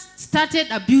brothers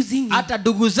started abusing him. Hata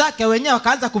ndugu zake wenyewe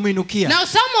wakaanza kumuinukia. Now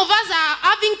some of us are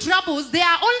having troubles. They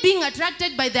are all being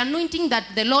attracted by the anointing that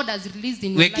the Lord has released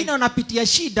in your life. Wengine wanapitia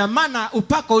shida maana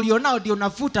upako ulionao ndio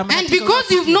unafuta matatizo. And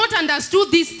because you've not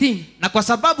understood this thing, na kwa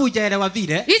sababu hujaelewa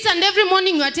vile, each and every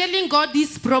morning you are telling God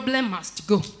this problem must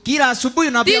go. Kila asubuhi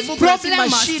unaambia Mungu lazima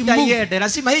shida iende,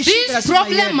 lazima hii shida lazima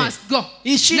iende. This problem must go.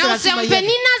 Now some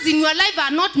peninas in your life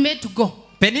are not made to go.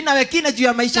 Penina wengine juu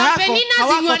ya maisha yako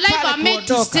hawako pale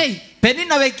kuondoka.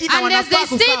 Penina wengine wanafaa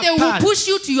kukaa pale. And as they stay, they will push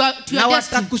you to your destiny.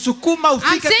 Watakusukuma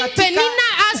ufike katika penina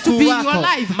has to be in your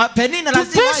life. Mapenina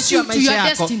lazima yawe maisha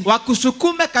yako.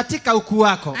 Wakusukume katika ukuu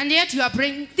wako. And yet you are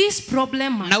praying this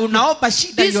problem. Na unaomba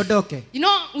shida iondoke. You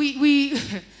know,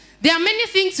 there are many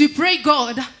things we pray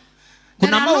God.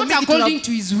 Kuna mambo mingi according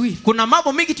to his will. Kuna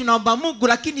mambo mingi tunaomba Mungu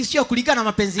lakini sio kulingana na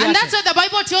mapenzi yake. And that's why the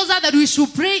Bible tells us that we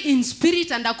should pray in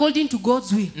spirit and according to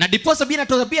God's will. Na diposa Biblia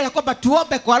inatuambia kwamba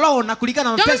tuombe kwa roho na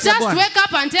kulingana na mapenzi ya Bwana. Don't just wake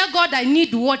up and tell God I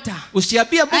need water.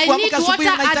 Usiambie Mungu amka asubuhi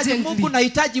unahitaji Mungu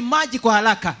nahitaji maji kwa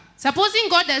haraka. Supposing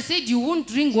God has said you won't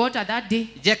drink water that day.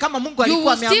 Je, kama Mungu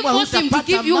alikuwa ameamua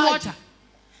utapata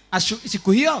maji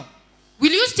siku hiyo?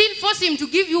 Will you still force him to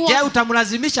give you water? Je,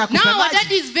 utamlazimisha akupe maji? Now our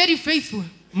dad is very faithful.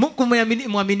 Mungu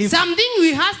mwaminifu. Something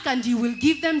we ask and he will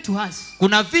give them to us.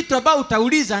 Kuna vitu ambao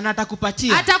utauliza na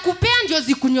atakupatia. Atakupea ndio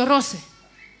zikunyorose.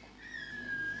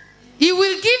 He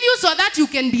will give you so that you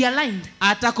can be aligned.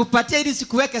 Atakupatia ili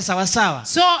sikuweke sawa sawa.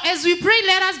 So as we pray,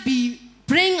 let us be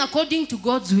praying according to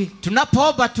God's will.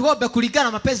 Tunapoomba tuombe kulingana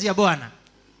na mapenzi ya Bwana.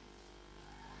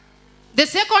 The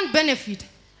second benefit.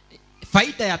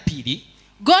 Faida ya pili.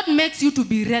 God makes you to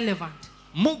be relevant.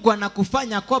 Mungu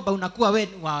anakufanya kwamba unakuwa wewe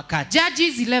wa wakati.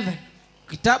 Judges 11.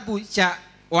 Kitabu cha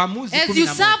Waamuzi 11. As you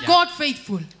serve God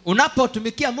faithful,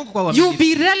 unapotumikia Mungu kwa uaminifu, you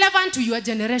be relevant to your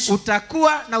generation.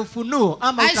 Utakuwa na ufunuo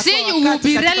ama utakuwa I say you will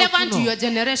be relevant to your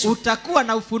generation. Utakuwa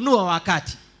na ufunuo wa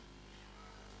wakati.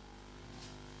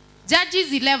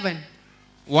 Judges 11.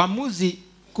 Waamuzi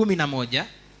 11.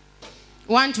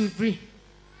 1 to 3.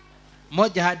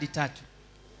 1 hadi 3.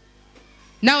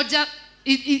 Now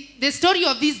the story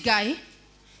of this guy,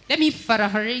 let me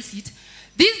paraphrase it.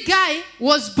 This guy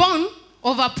was born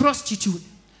of a prostitute.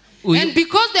 And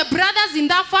because the brothers in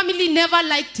that family never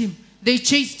liked him, they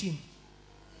chased him.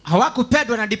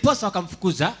 Hawakupendwa na diposa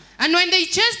wakamfukuza. And when they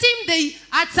chased him, they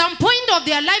at some point of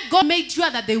their life God made sure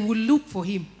that they would look for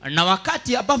him. Na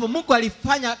wakati ambapo Mungu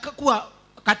alifanya kuwa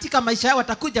katika maisha yao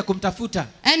watakuja kumtafuta.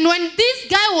 And when this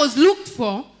guy was looked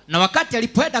for, na wakati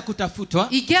alipoenda kutafutwa,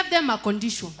 he gave them a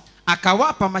condition.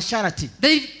 Akawapa masharti.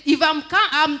 If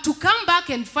I'm to come back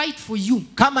and fight for you,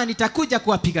 kama nitakuja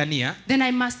kuwapigania, then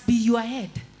I must be your head.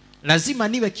 Lazima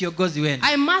niwe kiongozi wenu.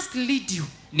 I must lead you.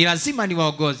 Ni lazima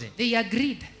niwaongoze. They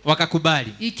agreed.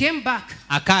 Wakakubali. He came back.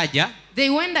 Akaja. They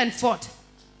went and fought.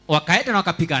 Wakaenda na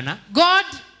wakapigana. God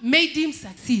made him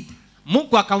succeed.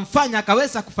 Mungu akamfanya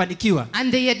akaweza kufanikiwa.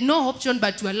 And they had no option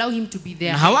but to allow him to be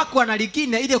there. Na hawakuwa na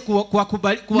lingine ile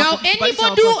kuwakubali. Now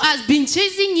anybody who has been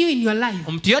chasing you in your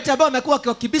life, mtu yote ambaye amekuwa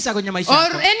akikimbisa kwenye maisha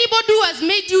yako, or anybody who has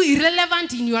made you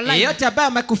irrelevant in your life, yote ambaye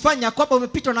amekufanya kwamba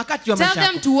umepitwa na wakati wa maisha yako,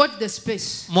 tell them to watch the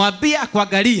space. Mwambie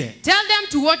akuangalie. Tell them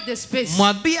to watch the space.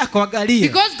 Mwambie akuangalie.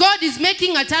 Because God is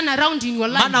making a turn around in your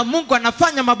life. Maana Mungu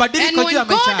anafanya mabadiliko juu ya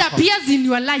maisha yako. And when God appears in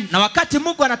your life, na wakati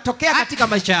Mungu anatokea katika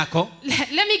maisha yako,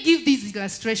 let me give this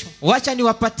illustration. Wacha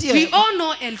niwapatie. We all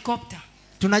know helicopter.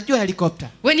 Tunajua helicopter.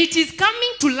 When it is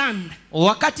coming to land,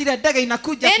 wakati ile ndege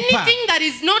inakuja kupaa, anything that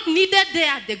is not needed there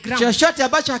at the ground, chochote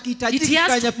ambacho hakihitajiki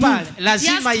kwenye pale,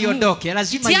 lazima iondoke,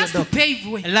 lazima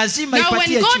iondoke, lazima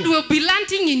ipatie. Now when God will be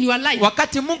landing in your life,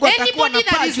 wakati Mungu atakuwa na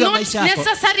paa juu ya maisha yako,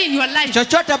 necessary in your life,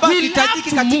 chochote ambacho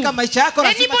hakihitajiki katika maisha yako,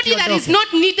 lazima anybody that is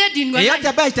not needed in your life,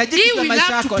 ambacho hakihitajiki katika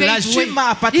maisha yako, lazima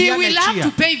apatiane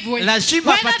njia,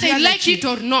 lazima apatiane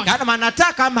njia, kama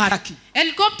anataka ama hataki.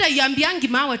 Helicopter yambiangi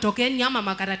mawe tokeni ama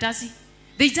makaratasi,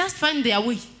 they just find their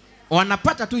way.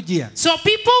 Wanapata tu njia. So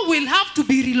people will have to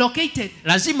be relocated.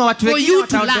 Lazima watu wengine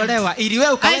wataondolewa ili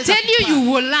wewe ukaweza. I tell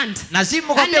you will land.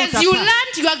 Lazima kwa utapaa. And as you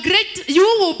land, you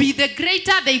will be the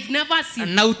greater they've never seen.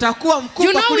 Na utakuwa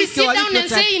mkubwa kuliko walivyotaka. You know, we sit down and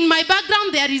say in my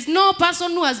background there is no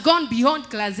person who has gone beyond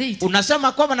class 8.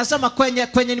 Unasema kwamba nasema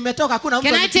kwenye nimetoka hakuna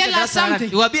mtu amefika darasa la 8.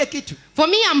 Niwaambie kitu. For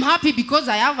me I'm happy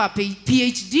because I have a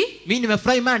PhD. Mimi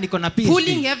nimefurahi maana niko na PhD.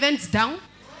 Pulling heavens down.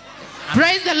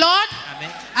 Praise the Lord.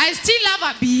 Amen. I still have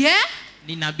a BA.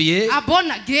 Nina BA. I'm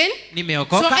born again.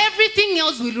 Nimeokoka. So everything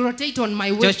else will rotate on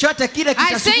my way. Chochote kile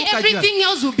kitazunguka. I say everything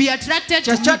else will be attracted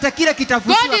to me. Chochote kile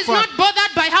kitavutiwa. God is not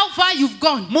bothered by how far you've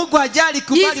gone. Mungu hajali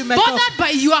kubali umetoka. He's bothered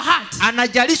by your heart.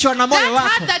 Anajalishwa na moyo wako.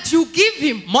 That heart that you give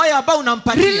him. Moyo ambao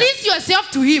unampatia. Release yourself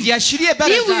to him. Jiashirie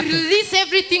mbele zake. He will release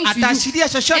everything to you. Atashiria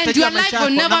chochote juu ya maisha yako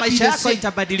na maisha yako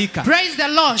itabadilika. Praise the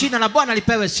Lord. Jina la Bwana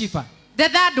lipewe sifa. The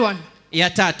third one. Ya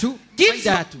tatu.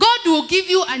 God will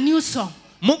give you a new song.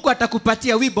 Mungu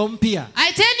atakupatia wimbo mpya.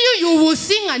 I tell you, you will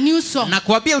sing a new song. Na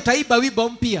kuambia utaimba wimbo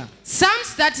mpya.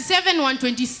 Psalms 37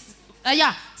 120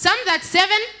 Psalm 37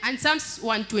 and Psalms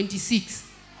 126.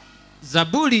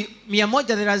 Zaburi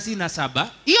 137.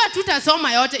 Hiyo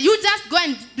tutasoma yote. You just go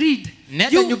and read.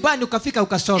 Nenda nyumbani ukafika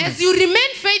ukasome. As you remain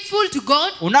faithful to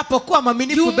God, unapokuwa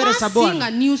mwaminifu mbele za Bwana, sing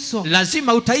a new song.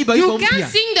 lazima utaiba wimbo mpya. You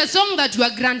can't sing the song that your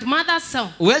grandmother sang.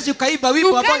 Uwezi ukaiba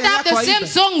wimbo ambao yako aiba. You can't have the same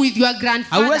song with your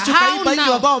grandfather. Uwezi ukaiba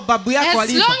wimbo ambao babu yako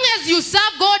aliimba. As long as you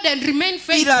serve God and remain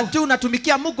faithful, ila tu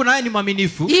unatumikia Mungu na wewe ni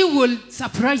mwaminifu, He will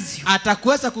surprise you.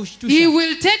 atakuweza kushtusha. He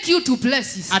will take you to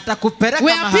places atakupeleka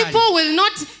where mahali people will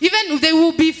not even, they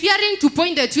will be fearing to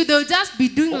point at you. They will just be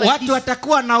doing like watu this.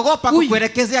 watakuwa naogopa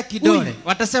kukuelekezea kidole.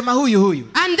 Watasema huyu.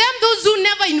 And then those who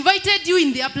never invited you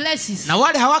in their places, na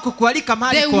wale hawakukualika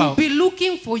mahali kwao, they will be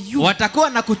looking for you. watakuwa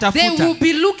na kutafuta. They will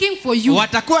be looking for you.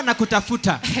 watakuwa na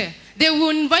kutafuta. They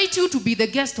will invite you to be the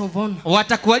guest of honor.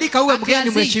 watakualika uwe mgeni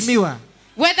mheshimiwa.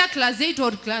 Whether class 8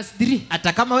 or class 3.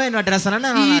 hata kama wewe ni wa darasa la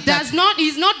 8 he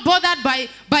is not bothered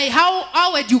by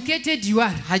how educated you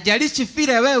are. hajalishi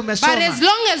vile wewe umesoma. But as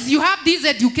long as you have this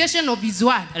education of his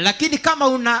word, lakini kama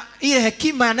una ile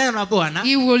hekima ya neno la Bwana,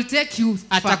 he will take you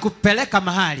far. atakupeleka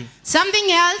mahali.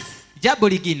 Something else, jambo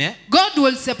lingine, God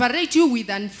will separate you with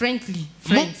unfriendly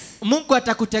friends. Mungu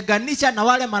atakutenganisha na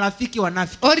wale marafiki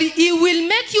wanafiki. Or he will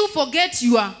make you forget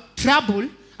your trouble,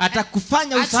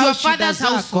 atakufanya usahau shida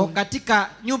zako katika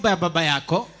nyumba ya baba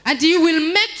yako, and he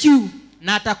will make you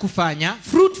na atakufanya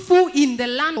fruitful in the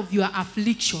land of your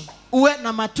affliction. uwe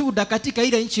na matunda katika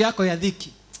ile nchi yako ya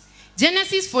dhiki.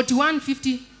 Genesis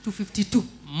 41:50 to 52.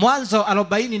 Mwanzo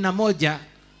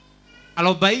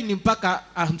 41:40 mpaka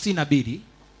 52.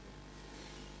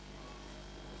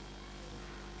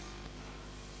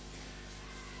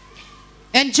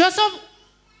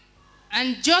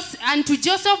 And to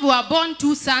Joseph were born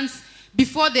 2 sons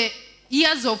before the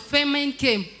years of famine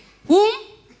came, whom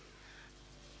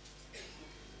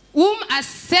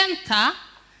Asentha,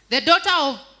 the daughter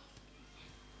of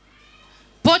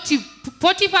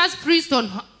Potiphar's priest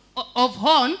of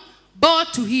On, bore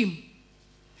to him.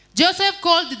 Joseph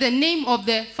called the name of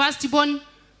the firstborn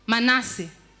Manasseh,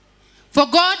 for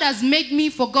God has made me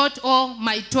forget all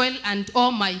my toil and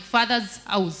all my father's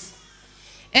house.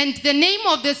 And the name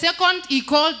of the second he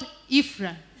called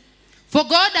Ephraim, for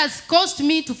God has caused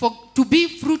me to be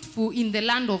fruitful in the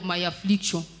land of my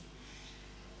affliction.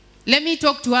 Let me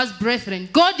talk to us, brethren.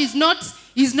 God is not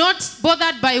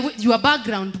bothered by your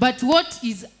background, but what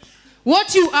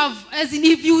you have, as in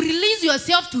if you release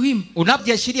yourself to him,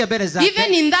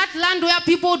 even in that land where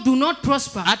people do not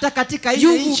prosper, you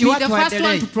will be the first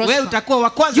one to prosper.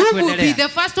 You will be the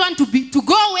first one to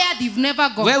go where they've never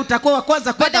gone. But the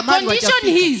condition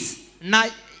is, na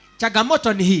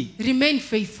changamoto ni hii, remain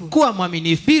faithful, kuwa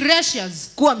mwaminifu, be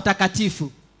righteous, kuwa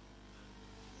mtakatifu.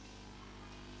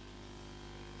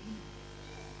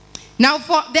 Now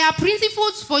there are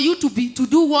principles for you to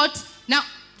do what? Now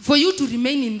for you to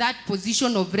remain in that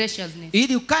position of righteousness.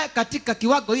 Ili ukae katika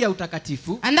kiwango ile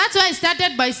utakatifu. And that's why I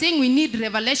started by saying we need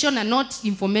revelation and not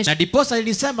information. Na diposa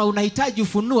nilisema unahitaji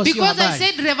ufunuo sio habari. Because I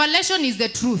said revelation is the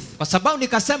truth. Kwa sababu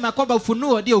nikasema kwamba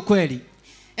ufunuo ndio ukweli.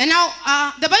 And now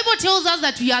the Bible tells us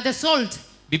that we are the salt.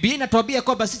 Biblia inatuambia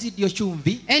kwamba sisi ndio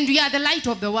chumvi. And we are the light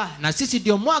of the world. Na sisi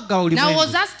ndio mwanga wa ulimwengu. Now I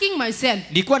was asking myself,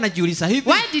 nilikuwa najiuliza hivi,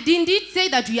 why did it say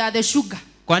that we are the sugar?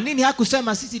 Kwa nini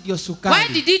hakusema sisi ndio sukari? Why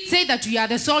did it say that we are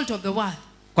the salt of the world?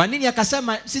 Kwa nini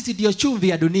akasema sisi ndio chumvi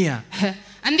ya dunia?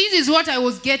 And this is what I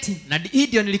was getting. Na hii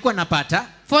ndio nilikuwa napata.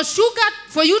 For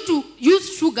you to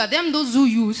use sugar, those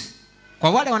who use, kwa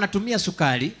wale wanatumia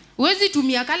sukari, huwezi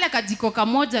tumia kale kajiko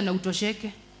kamoja na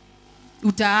utosheke.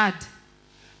 Utaad.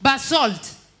 But salt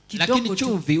kidogo, lakini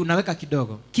chumvi unaweka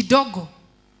kidogo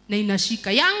na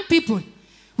inashika. Young people,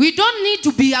 we don't need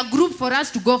to be a group for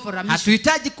us to go for a mission.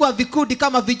 Hatuhitaji kuwa vikundi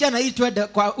kama vijana ili tuende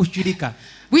kwa ushirika.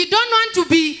 We don't want to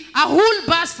be a whole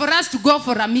bus for us to go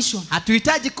for a mission.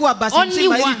 Hatuhitaji kuwa basi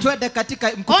mzima ili tuende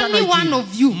katika mkutano. Only one of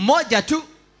you. Mmoja tu.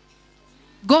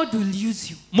 God will use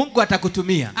you. Mungu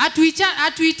atakutumia.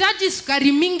 Hatuhitaji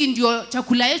sukari mingi ndio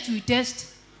chakula yetu itest.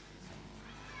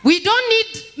 We don't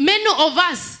need many of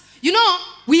us. You know,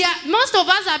 most of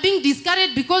us are being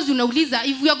discouraged because unauliza,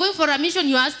 if we are going for a mission,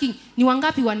 you are asking, ni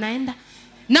wangapi wanaenda?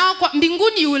 Now kwa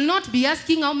mbinguni you will not be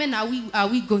asking how many are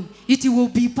we going. It will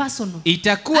be personal.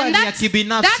 Itakuwa ni ya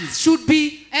kibinafsi. That should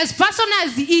be as personal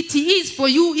as it is for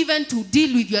you even to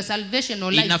deal with your salvation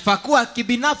or life. Inafaa kuwa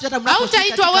kibinafsi hata mnaposhika.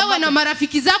 Hautaitwa wewe na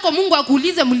marafiki zako Mungu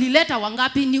akuulize mlileta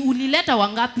wangapi, ni ulileta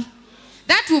wangapi.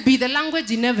 That will be the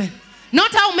language in heaven.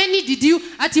 Not how many did you,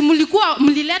 ati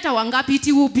mlileta wangapi, it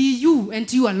will be you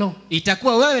and you alone.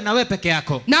 Itakuwa wewe na wewe peke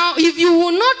yako. Now if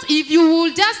you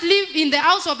will just live in the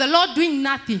house of the Lord doing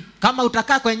nothing. Kama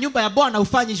utakaa kwenye nyumba ya Bwana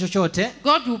ufanye chochote,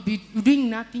 God will be doing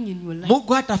nothing in your life.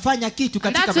 Mungu hatafanya kitu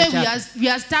katika maisha yako. That's why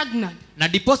we are stagnant. Na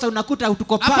diposa unakuta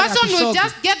utuko pale. A person will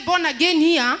just get born again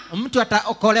here. Mtu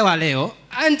ataokolewa leo.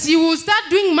 And he will start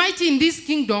doing mighty in this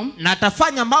kingdom. Na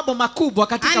atafanya mambo makubwa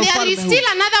katika And there ufalme is huu. still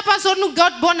another person who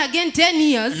got born again 10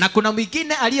 years. Na kuna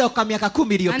mwingine aliyoka miaka 10 And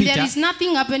there iliyopita. is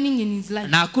nothing happening in his life.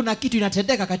 Na hakuna kitu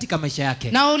inatendeka katika maisha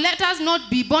yake. Now let us not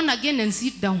be born again and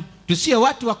sit down. Tusiwe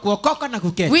watu wa kuokoka na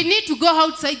kuketi. We need to go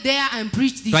outside there and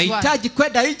preach this word. Tunahitaji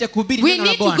kwenda nje kuhubiri We neno la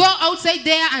need to go Bwana. outside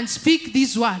there and speak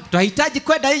this word. Tunahitaji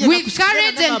kwenda nje na With kusikia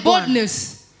courage neno la and Bwana.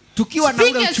 boldness. Tukiwa na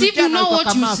Speak ule as if you ushujaa na know what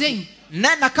you're ukakamavu. saying.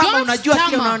 Nena kama Don't unajua kile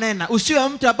stammer. unaonena. Usiwe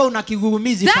mtu ambaye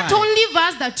unakigugumizi That pale. only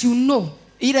verse that you know.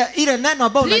 Ile neno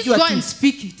ambalo Please unajua go tu. and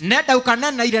speak it. Nenda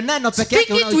ukanena ile neno peke Speak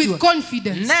yake it with unajua.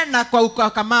 confidence. Nena kwa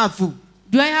ukakamavu.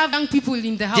 Do I have young people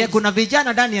in the Je, house? kuna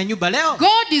vijana ndani ya nyumba leo?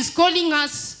 God is calling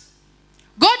us.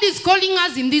 God is calling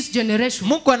us in this generation.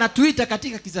 Mungu anatuita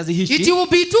katika kizazi It hichi. will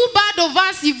be too bad of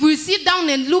us if we sit down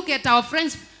and look at our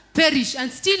friends perish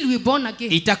and still we born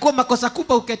again. Itakuwa makosa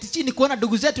kubwa uketi chini kuona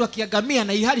ndugu zetu wakiagamia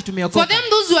na ihali For tumeokoka. them,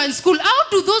 those who are in school, how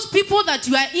do those people that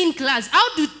you are in class,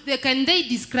 can they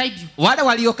describe you? Wale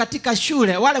walio katika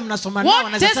shule, wale mnasoma nao What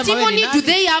wanaweza sema wewe ni testimony do nani?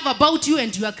 they have about you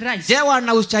and your Christ? Je,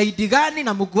 wana ushahidi gani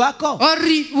na Mungu wako? Or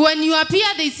when you appear,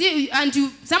 they say, and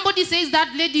somebody says that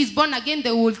lady is born again,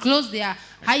 they will close their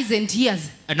eyes and ears.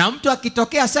 Na mtu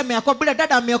akitokea sema ya kwa bila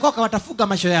dada ameokoka watafuga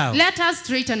macho yao. Let us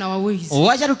straighten our ways.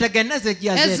 Wacha tutengeneze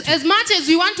njia zetu. As much as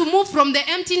we want to move from the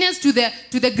emptiness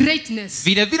to the greatness,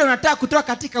 Vile vile unataka kutoka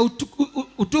katika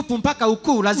utupu mpaka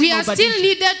ukuu, we lazima are still ubadilike.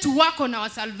 needed to work on our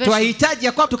salvation. Tunahitaji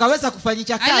ya kwamba tukaweza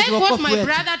kufanyisha I kazi like what wokovu my wetu.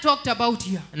 brother talked about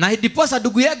here. Na ndiposa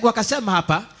ndugu yangu akasema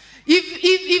hapa,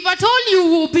 If at all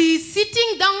you will be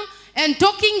sitting down and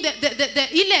talking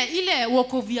ile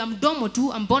wokovu ya mdomo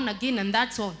tu, I'm born again and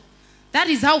that's all. That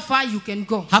is how far you can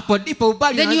go. hapo ndipo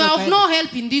ubali Then you unaweza have ukaenda. no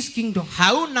help in this kingdom.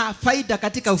 Hauna faida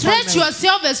katika ufalme. Stretch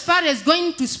yourself as far as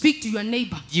going to speak to your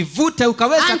neighbor. Jivute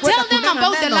ukaweza And kwenda tell them kunena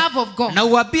about the neno. love of God. Na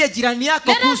uwaambie jirani yako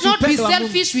Let us kuhusu not be upendo wa Mungu.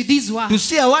 selfish with this word.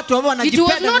 Tusiwe watu ambao It was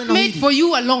wanajipenda not neno made hili. for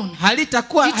you alone.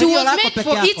 Halitakuwa It halio was lako made peke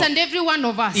for each yako. and every one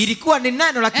of us. Ilikuwa ni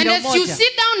neno la And kila as you mmoja.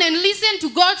 sit down and listen to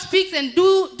God speaks and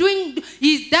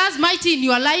He does mighty in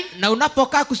your life, Na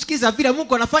unapokaa kusikiza vile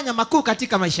Mungu anafanya makuu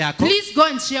katika maisha yako, please go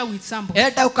and share with somebody.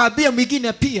 enda ukaambie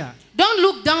mwingine pia. Don't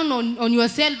look down on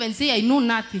yourself and say, I know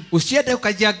nothing. Usiende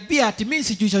ukajiambia ati mimi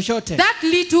sijui chochote. That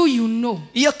little you know,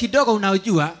 Hiyo kidogo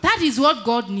unaojua, that is what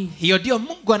God needs. hiyo ndio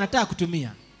Mungu anataka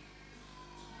kutumia.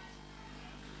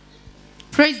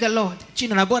 Praise the Lord.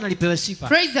 Jina la Bwana lipewe sifa.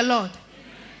 Praise the Lord.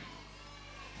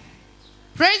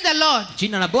 Praise the Lord.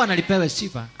 Jina la Bwana lipewe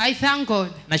sifa. I thank God.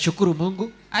 Nashukuru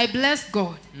Mungu. I bless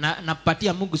God. Na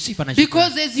napatia Mungu sifa na shukrani.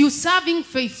 Because as you serving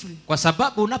faithfully, Kwa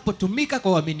sababu unapotumika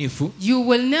kwa uaminifu, you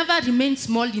will never remain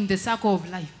small in the circle of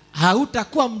life.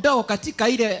 hautakuwa mdogo katika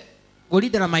ile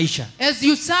golida la maisha. As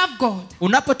you serve God,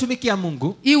 Unapotumikia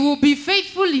Mungu, He will be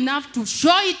faithful enough to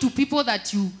show it to people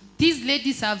that this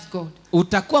lady serves God.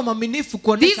 utakuwa mwaminifu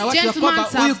kuonesha This watu ya gentleman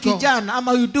kwamba huyu serves God. kijana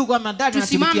ama huyu ndugu ama dada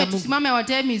anatumikia Mungu. Tusimame, our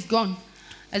time is gone.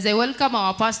 As I welcome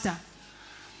our pastor.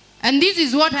 And this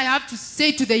is what I have to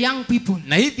say to the young people.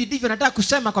 Na hivi ndivyo nataka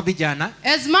kusema kwa vijana,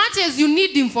 As much as you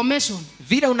need information,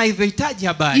 vile unavyohitaji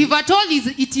habari, if at all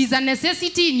it is a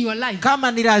necessity in your life,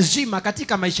 kama ni lazima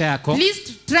katika maisha yako, please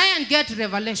try and get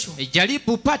revelation.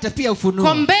 jaribu upate pia ufunuo.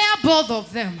 Compare both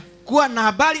of them. Kuwa na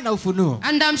habari na ufunuo.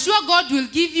 And I'm sure God will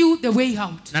give you the way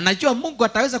out. Na najua Mungu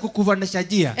ataweza kukuonesha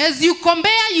njia. As you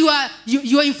compare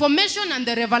your information and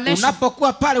the revelation,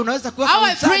 Unapokuwa pale unaweza kuweka how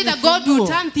I pray mzani that God will ufunuo.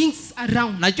 turn things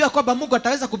around. Najua kwamba Mungu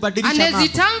ataweza And kubadilisha as He mambo.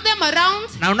 turns them around,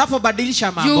 Na unapobadilisha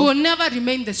you mambo, will never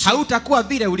remain the same. hautakuwa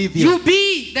vile ulivyo. You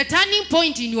be the turning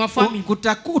point in your family.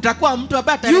 Utakuwa mtu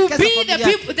ambaye You ataelekeza be familia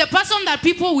yako. the person that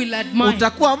people will admire.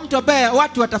 Utakuwa mtu ambaye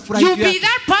watu watafurahi You juu be yake.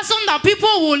 that person that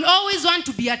people will always want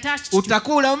to be attached to.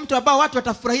 Utakuwa ule mtu ambao watu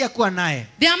watafurahia kuwa naye.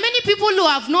 There are many people who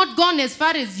have not gone as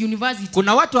far as university.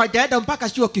 Kuna watu hawajaenda mpaka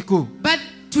chuo kikuu. But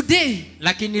today,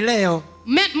 Lakini leo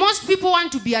most people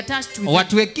want to be attached to them.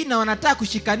 watu wengine wanataka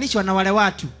kushikanishwa na wale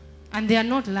watu And they are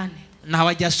not learned. na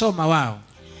hawajasoma wao.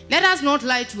 Let us not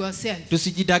lie to ourselves.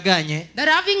 Tusijidanganye. That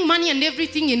having money and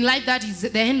everything in life, that is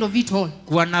the end of it all.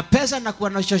 Kuwa na pesa na kuwa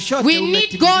na chochote We need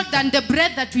umetimilika. God and the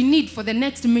bread that we need for the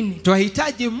next minute.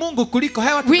 Tunahitaji Mungu kuliko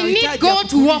hewa We need tunahitaji. God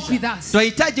to walk with us.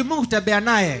 Tunahitaji Mungu kutembea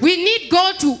naye. We need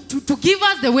God to give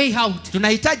us the way out.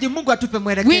 Tunahitaji Mungu atupe We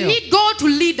mwelekeo. need God to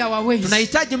lead our ways.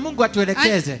 Tunahitaji Mungu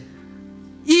atuelekeze.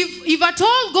 If at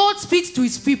all God speaks to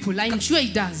His people, I'm sure He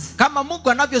does. Kama Mungu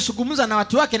anavyozungumza na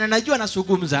watu wake, na najua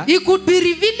anazungumza, He could be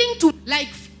revealing to like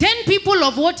 10 people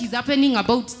of what is happening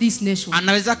about this nation.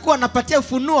 Anaweza kuwa anapatia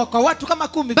ufunuo kwa watu kama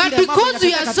 10 But because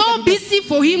we are so busy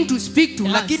for him to speak to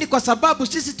us. Lakini kwa sababu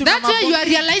sisi tuna mambo. That's why you are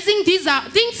realizing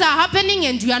things are happening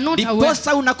and you are not aware.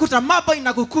 Ndiposa unakuta mambo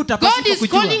inakukuta pasipo kujua. God is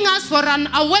calling us for an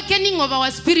awakening of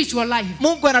our spiritual life.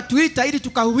 Mungu anatuita ili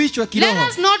tukahuishwe kiroho.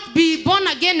 Let us not be born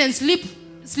again and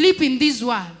sleep in this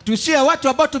world. Tusiwe watu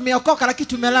ambao tumeokoka lakini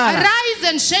tumelala. Arise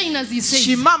and shine, as he says.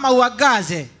 Simama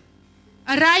uangaze.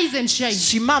 Arise and shine.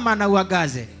 Simama na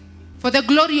uangaze. For the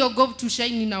glory of God to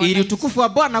shine in our lives. Ili utukufu wa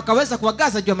Bwana ukaweza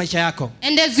kuangaza juu ya maisha yako.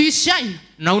 And as we shine,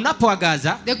 na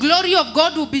unapoangaza, the glory of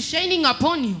God will be shining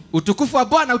upon you. Utukufu wa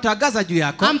Bwana utaangaza juu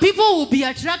yako. And people will be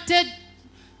attracted.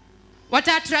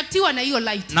 Wataattractiwa na hiyo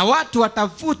light. Na watu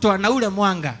watavutwa na ule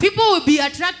mwanga. People will be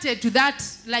attracted to that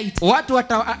light. Watu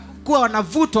watakuwa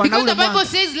wanavutwa na ule mwanga.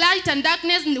 Because the Bible says light and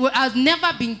darkness has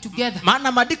never been together.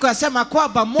 Maana maandiko yasema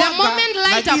kwamba mwanga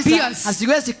na giza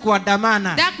haziwezi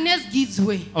kuandamana. Darkness gives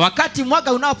way. Wakati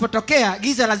mwanga unapotokea,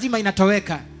 giza lazima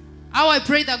inatoweka. I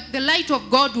pray that the light of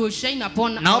God will shine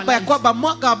upon our naomba ya kwamba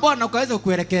mwanga wa Bwana ukaweza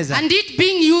kukuelekeza. And it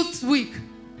being youth week.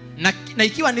 Na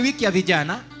ikiwa ni wiki ya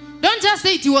vijana, don't just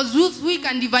say it was youth week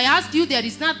and if I ask you there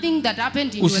is nothing that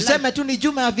happened in your life. Usiseme tu ni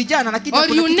juma ya vijana lakini or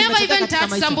you never even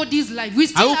touch somebody's life. We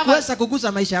still have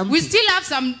kuguza maisha ya mtu. We still have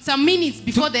some minutes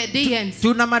before the day ends.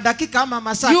 Tuna madakika ama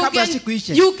masaa kabla siku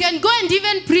ishe. You can go and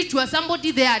even preach to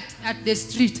somebody there at the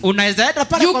street. Unaweza enda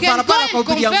pale kwa barabara kwa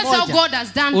kuhubiria mmoja. You can go and confess how God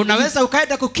has done. Unaweza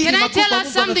ukaenda kukiri makubwa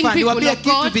Mungu amefanya. Niwaambie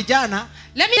kitu vijana.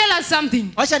 Let me tell us something.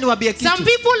 Wacha niwaambie kitu. Some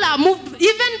people are moved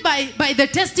even by the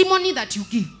testimony that you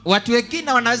give. Watu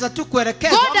wengine wanaweza tu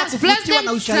kuelekeza kwa kuvutiwa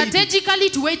na ushahidi. Strategically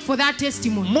to wait for that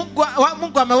testimony.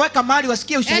 Mungu ameweka mahali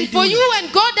wasikie ushahidi. And for you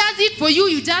when God does it for you,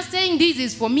 you just saying this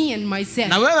is for me and myself.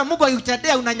 Na wewe Mungu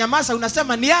akikutendea unanyamaza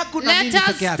unasema ni yako na mimi peke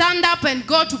yako. Let us stand up and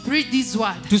go to preach this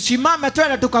word. Tusimame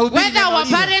twende tukahubiri neno hilo.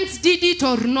 Whether our parents did it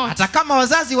or not. Hata kama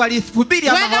wazazi walihubiri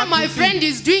ama hawakubiri. Whether my friend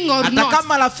is doing or not. Hata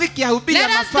kama rafiki hahubiri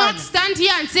ama hafanya. Let us not stand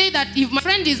here and say that if my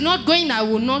friend is not going, I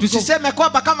will not go. Tusiseme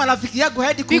kwamba kama rafiki yangu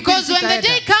haendi kuhubiri. Because when the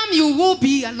day come you will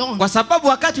be alone. Kwa sababu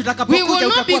wakati utakapokuja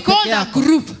utakuwa peke yako.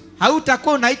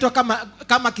 Hautakuwa unaitwa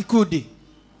kama kikundi.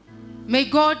 May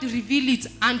God reveal it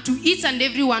unto each and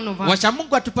every one of us. Wacha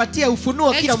Mungu atupatie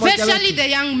ufunuo kila mmoja wetu. Especially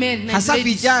the young men. Hasa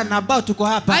vijana ambao tuko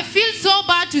hapa. I feel so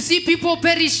bad to see people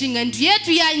perishing and yet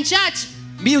we are in church.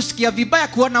 Mimi usikia vibaya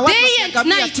kuona watu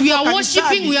wakiangamia. Day and night we are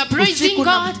worshiping, we are praising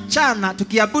God. Mchana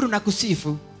tukiabudu na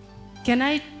kusifu. Can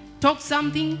I talk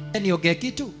something? Niongee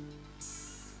kitu.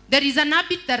 There is an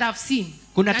habit that I've seen.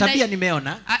 Kuna tabia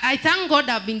nimeona. I thank God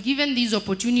I've been given this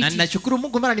opportunity. Na ninashukuru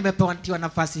Mungu maana nimepewa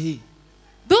nafasi hii.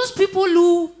 Those people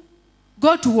who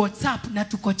go to WhatsApp na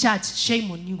tuko church,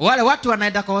 shame on you. Wale watu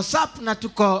wanaenda kwa WhatsApp na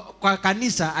tuko kwa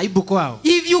kanisa, aibu kwao.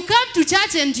 If you come to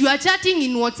church and you are chatting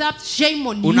in WhatsApp, shame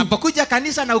on you. Unapokuja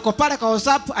kanisa na uko pale kwa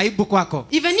WhatsApp, aibu kwako.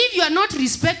 Even if you are not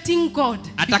respecting God,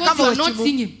 because you are not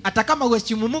singing. Hata kama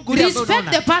uheshimu Mungu ule ambao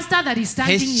unaona. Respect the pastor that is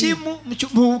standing here. Heshimu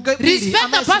mhubiri.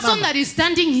 Respect the person that is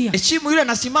standing here. Heshimu yule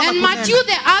anasimama kunena. And Matthew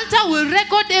the altar will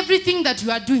record everything that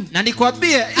you are doing. Na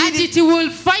nikwambie and it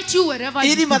will fight you wherever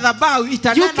you go. Ili madhabahu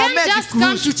itanena mengi. You can't just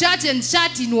come to church and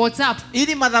chat in WhatsApp.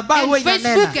 Ili madhabahu and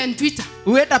Facebook and Twitter.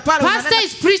 Uenda pale pastor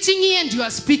is preaching here and you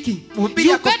are speaking. You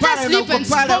better sleep and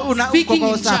stop speaking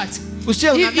in church.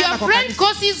 If your friend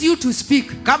causes you to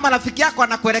speak, kama rafiki yako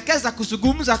anakuelekeza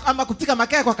kuzungumza ama kupiga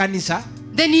makelele kwa kanisa,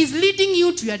 then he is leading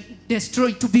you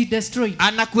to be destroyed.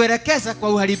 Anakuelekeza kwa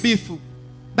uharibifu.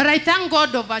 But I thank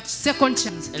God of a second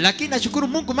chance. Lakini nashukuru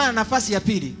Mungu maana nafasi ya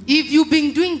pili. If you've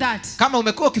been doing that, kama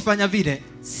umekuwa ukifanya vile,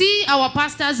 see our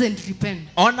pastors and repent.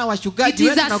 Ona wachungaji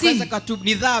wetu na ukaweza kutubu,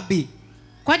 ni dhambi.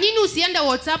 Kwa nini usiende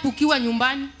WhatsApp ukiwa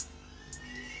nyumbani?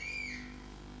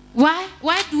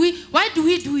 Why do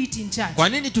we do it in church? Kwa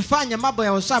nini tufanye mambo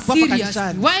ya WhatsApp hapa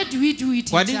kanisani? Why do we do it in church?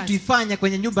 Kwa nini tuifanye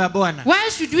kwenye nyumba ya Bwana?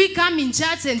 Why should we come in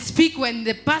church and speak when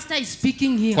the pastor is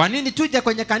speaking here? Kwa nini tuje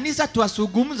kwenye kanisa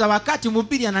tuwazungumza wakati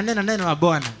mhubiri ananena neno la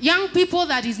Bwana? Young people,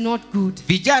 that is not good.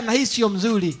 Vijana, hii sio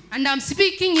mzuri. And I'm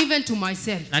speaking even to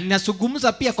myself. Na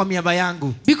ninazungumza pia kwa miaba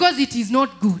yangu. Because it is not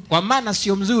good. Kwa maana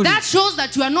sio mzuri. That shows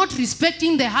that you are not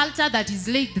respecting the altar that is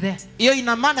laid there. Hiyo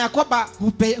ina maana ya kwamba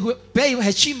hupei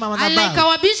heshima madhabahu. And like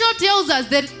our bishop tells us,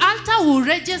 the altar will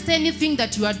register anything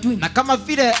that you are doing. Na kama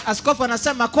vile askofu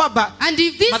anasema kwamba, and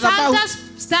if this altar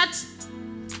starts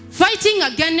fighting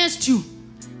against you,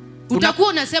 utakuwa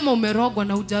unasema umerogwa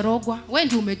na ujarogwa, wewe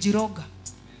ndio umejiroga.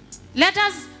 Let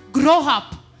us grow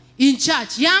up in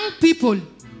church. Young people,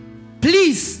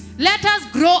 please, let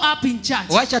us grow up in church.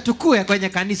 Wacha tukue kwenye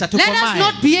kanisa, tukomae. Let us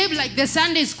not behave like the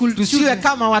Sunday school children. Tusiwe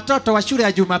kama watoto wa shule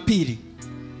ya Jumapili.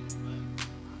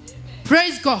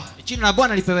 Praise God. Jina la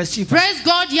Bwana lipewe sifa. Praise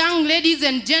God, young ladies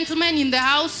and gentlemen in the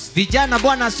house. Vijana,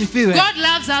 Bwana asifiwe. God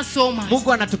loves us so much.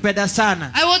 Mungu anatupenda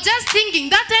sana. I was just thinking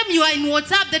that time you are in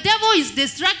WhatsApp, the devil is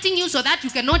distracting you so that you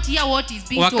cannot hear what is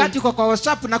being told. Wakati kwa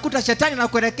WhatsApp nakuta shetani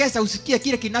anakuelekeza usikie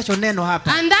kile kinachoneno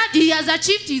hapa. And that he has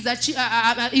achieved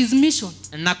his mission.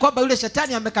 Na kwamba yule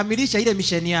shetani amekamilisha ile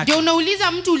misheni yake. Ndio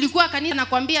unauliza mtu ulikuwa kanisa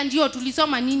nakwambia ndio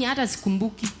tulisoma nini hata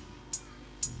sikumbuki.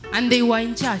 And they were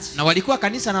in church. Na walikuwa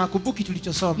kanisa na wakumbuki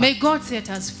tulichosoma. May God set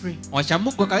us free. Wacha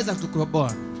Mungu akaweza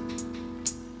kutukomboa.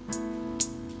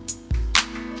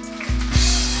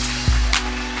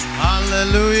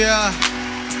 Hallelujah.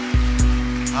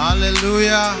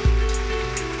 Hallelujah.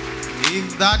 In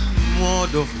that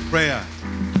mode of prayer,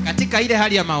 katika ile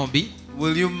hali ya maombi,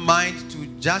 will you mind to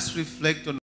just reflect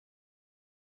on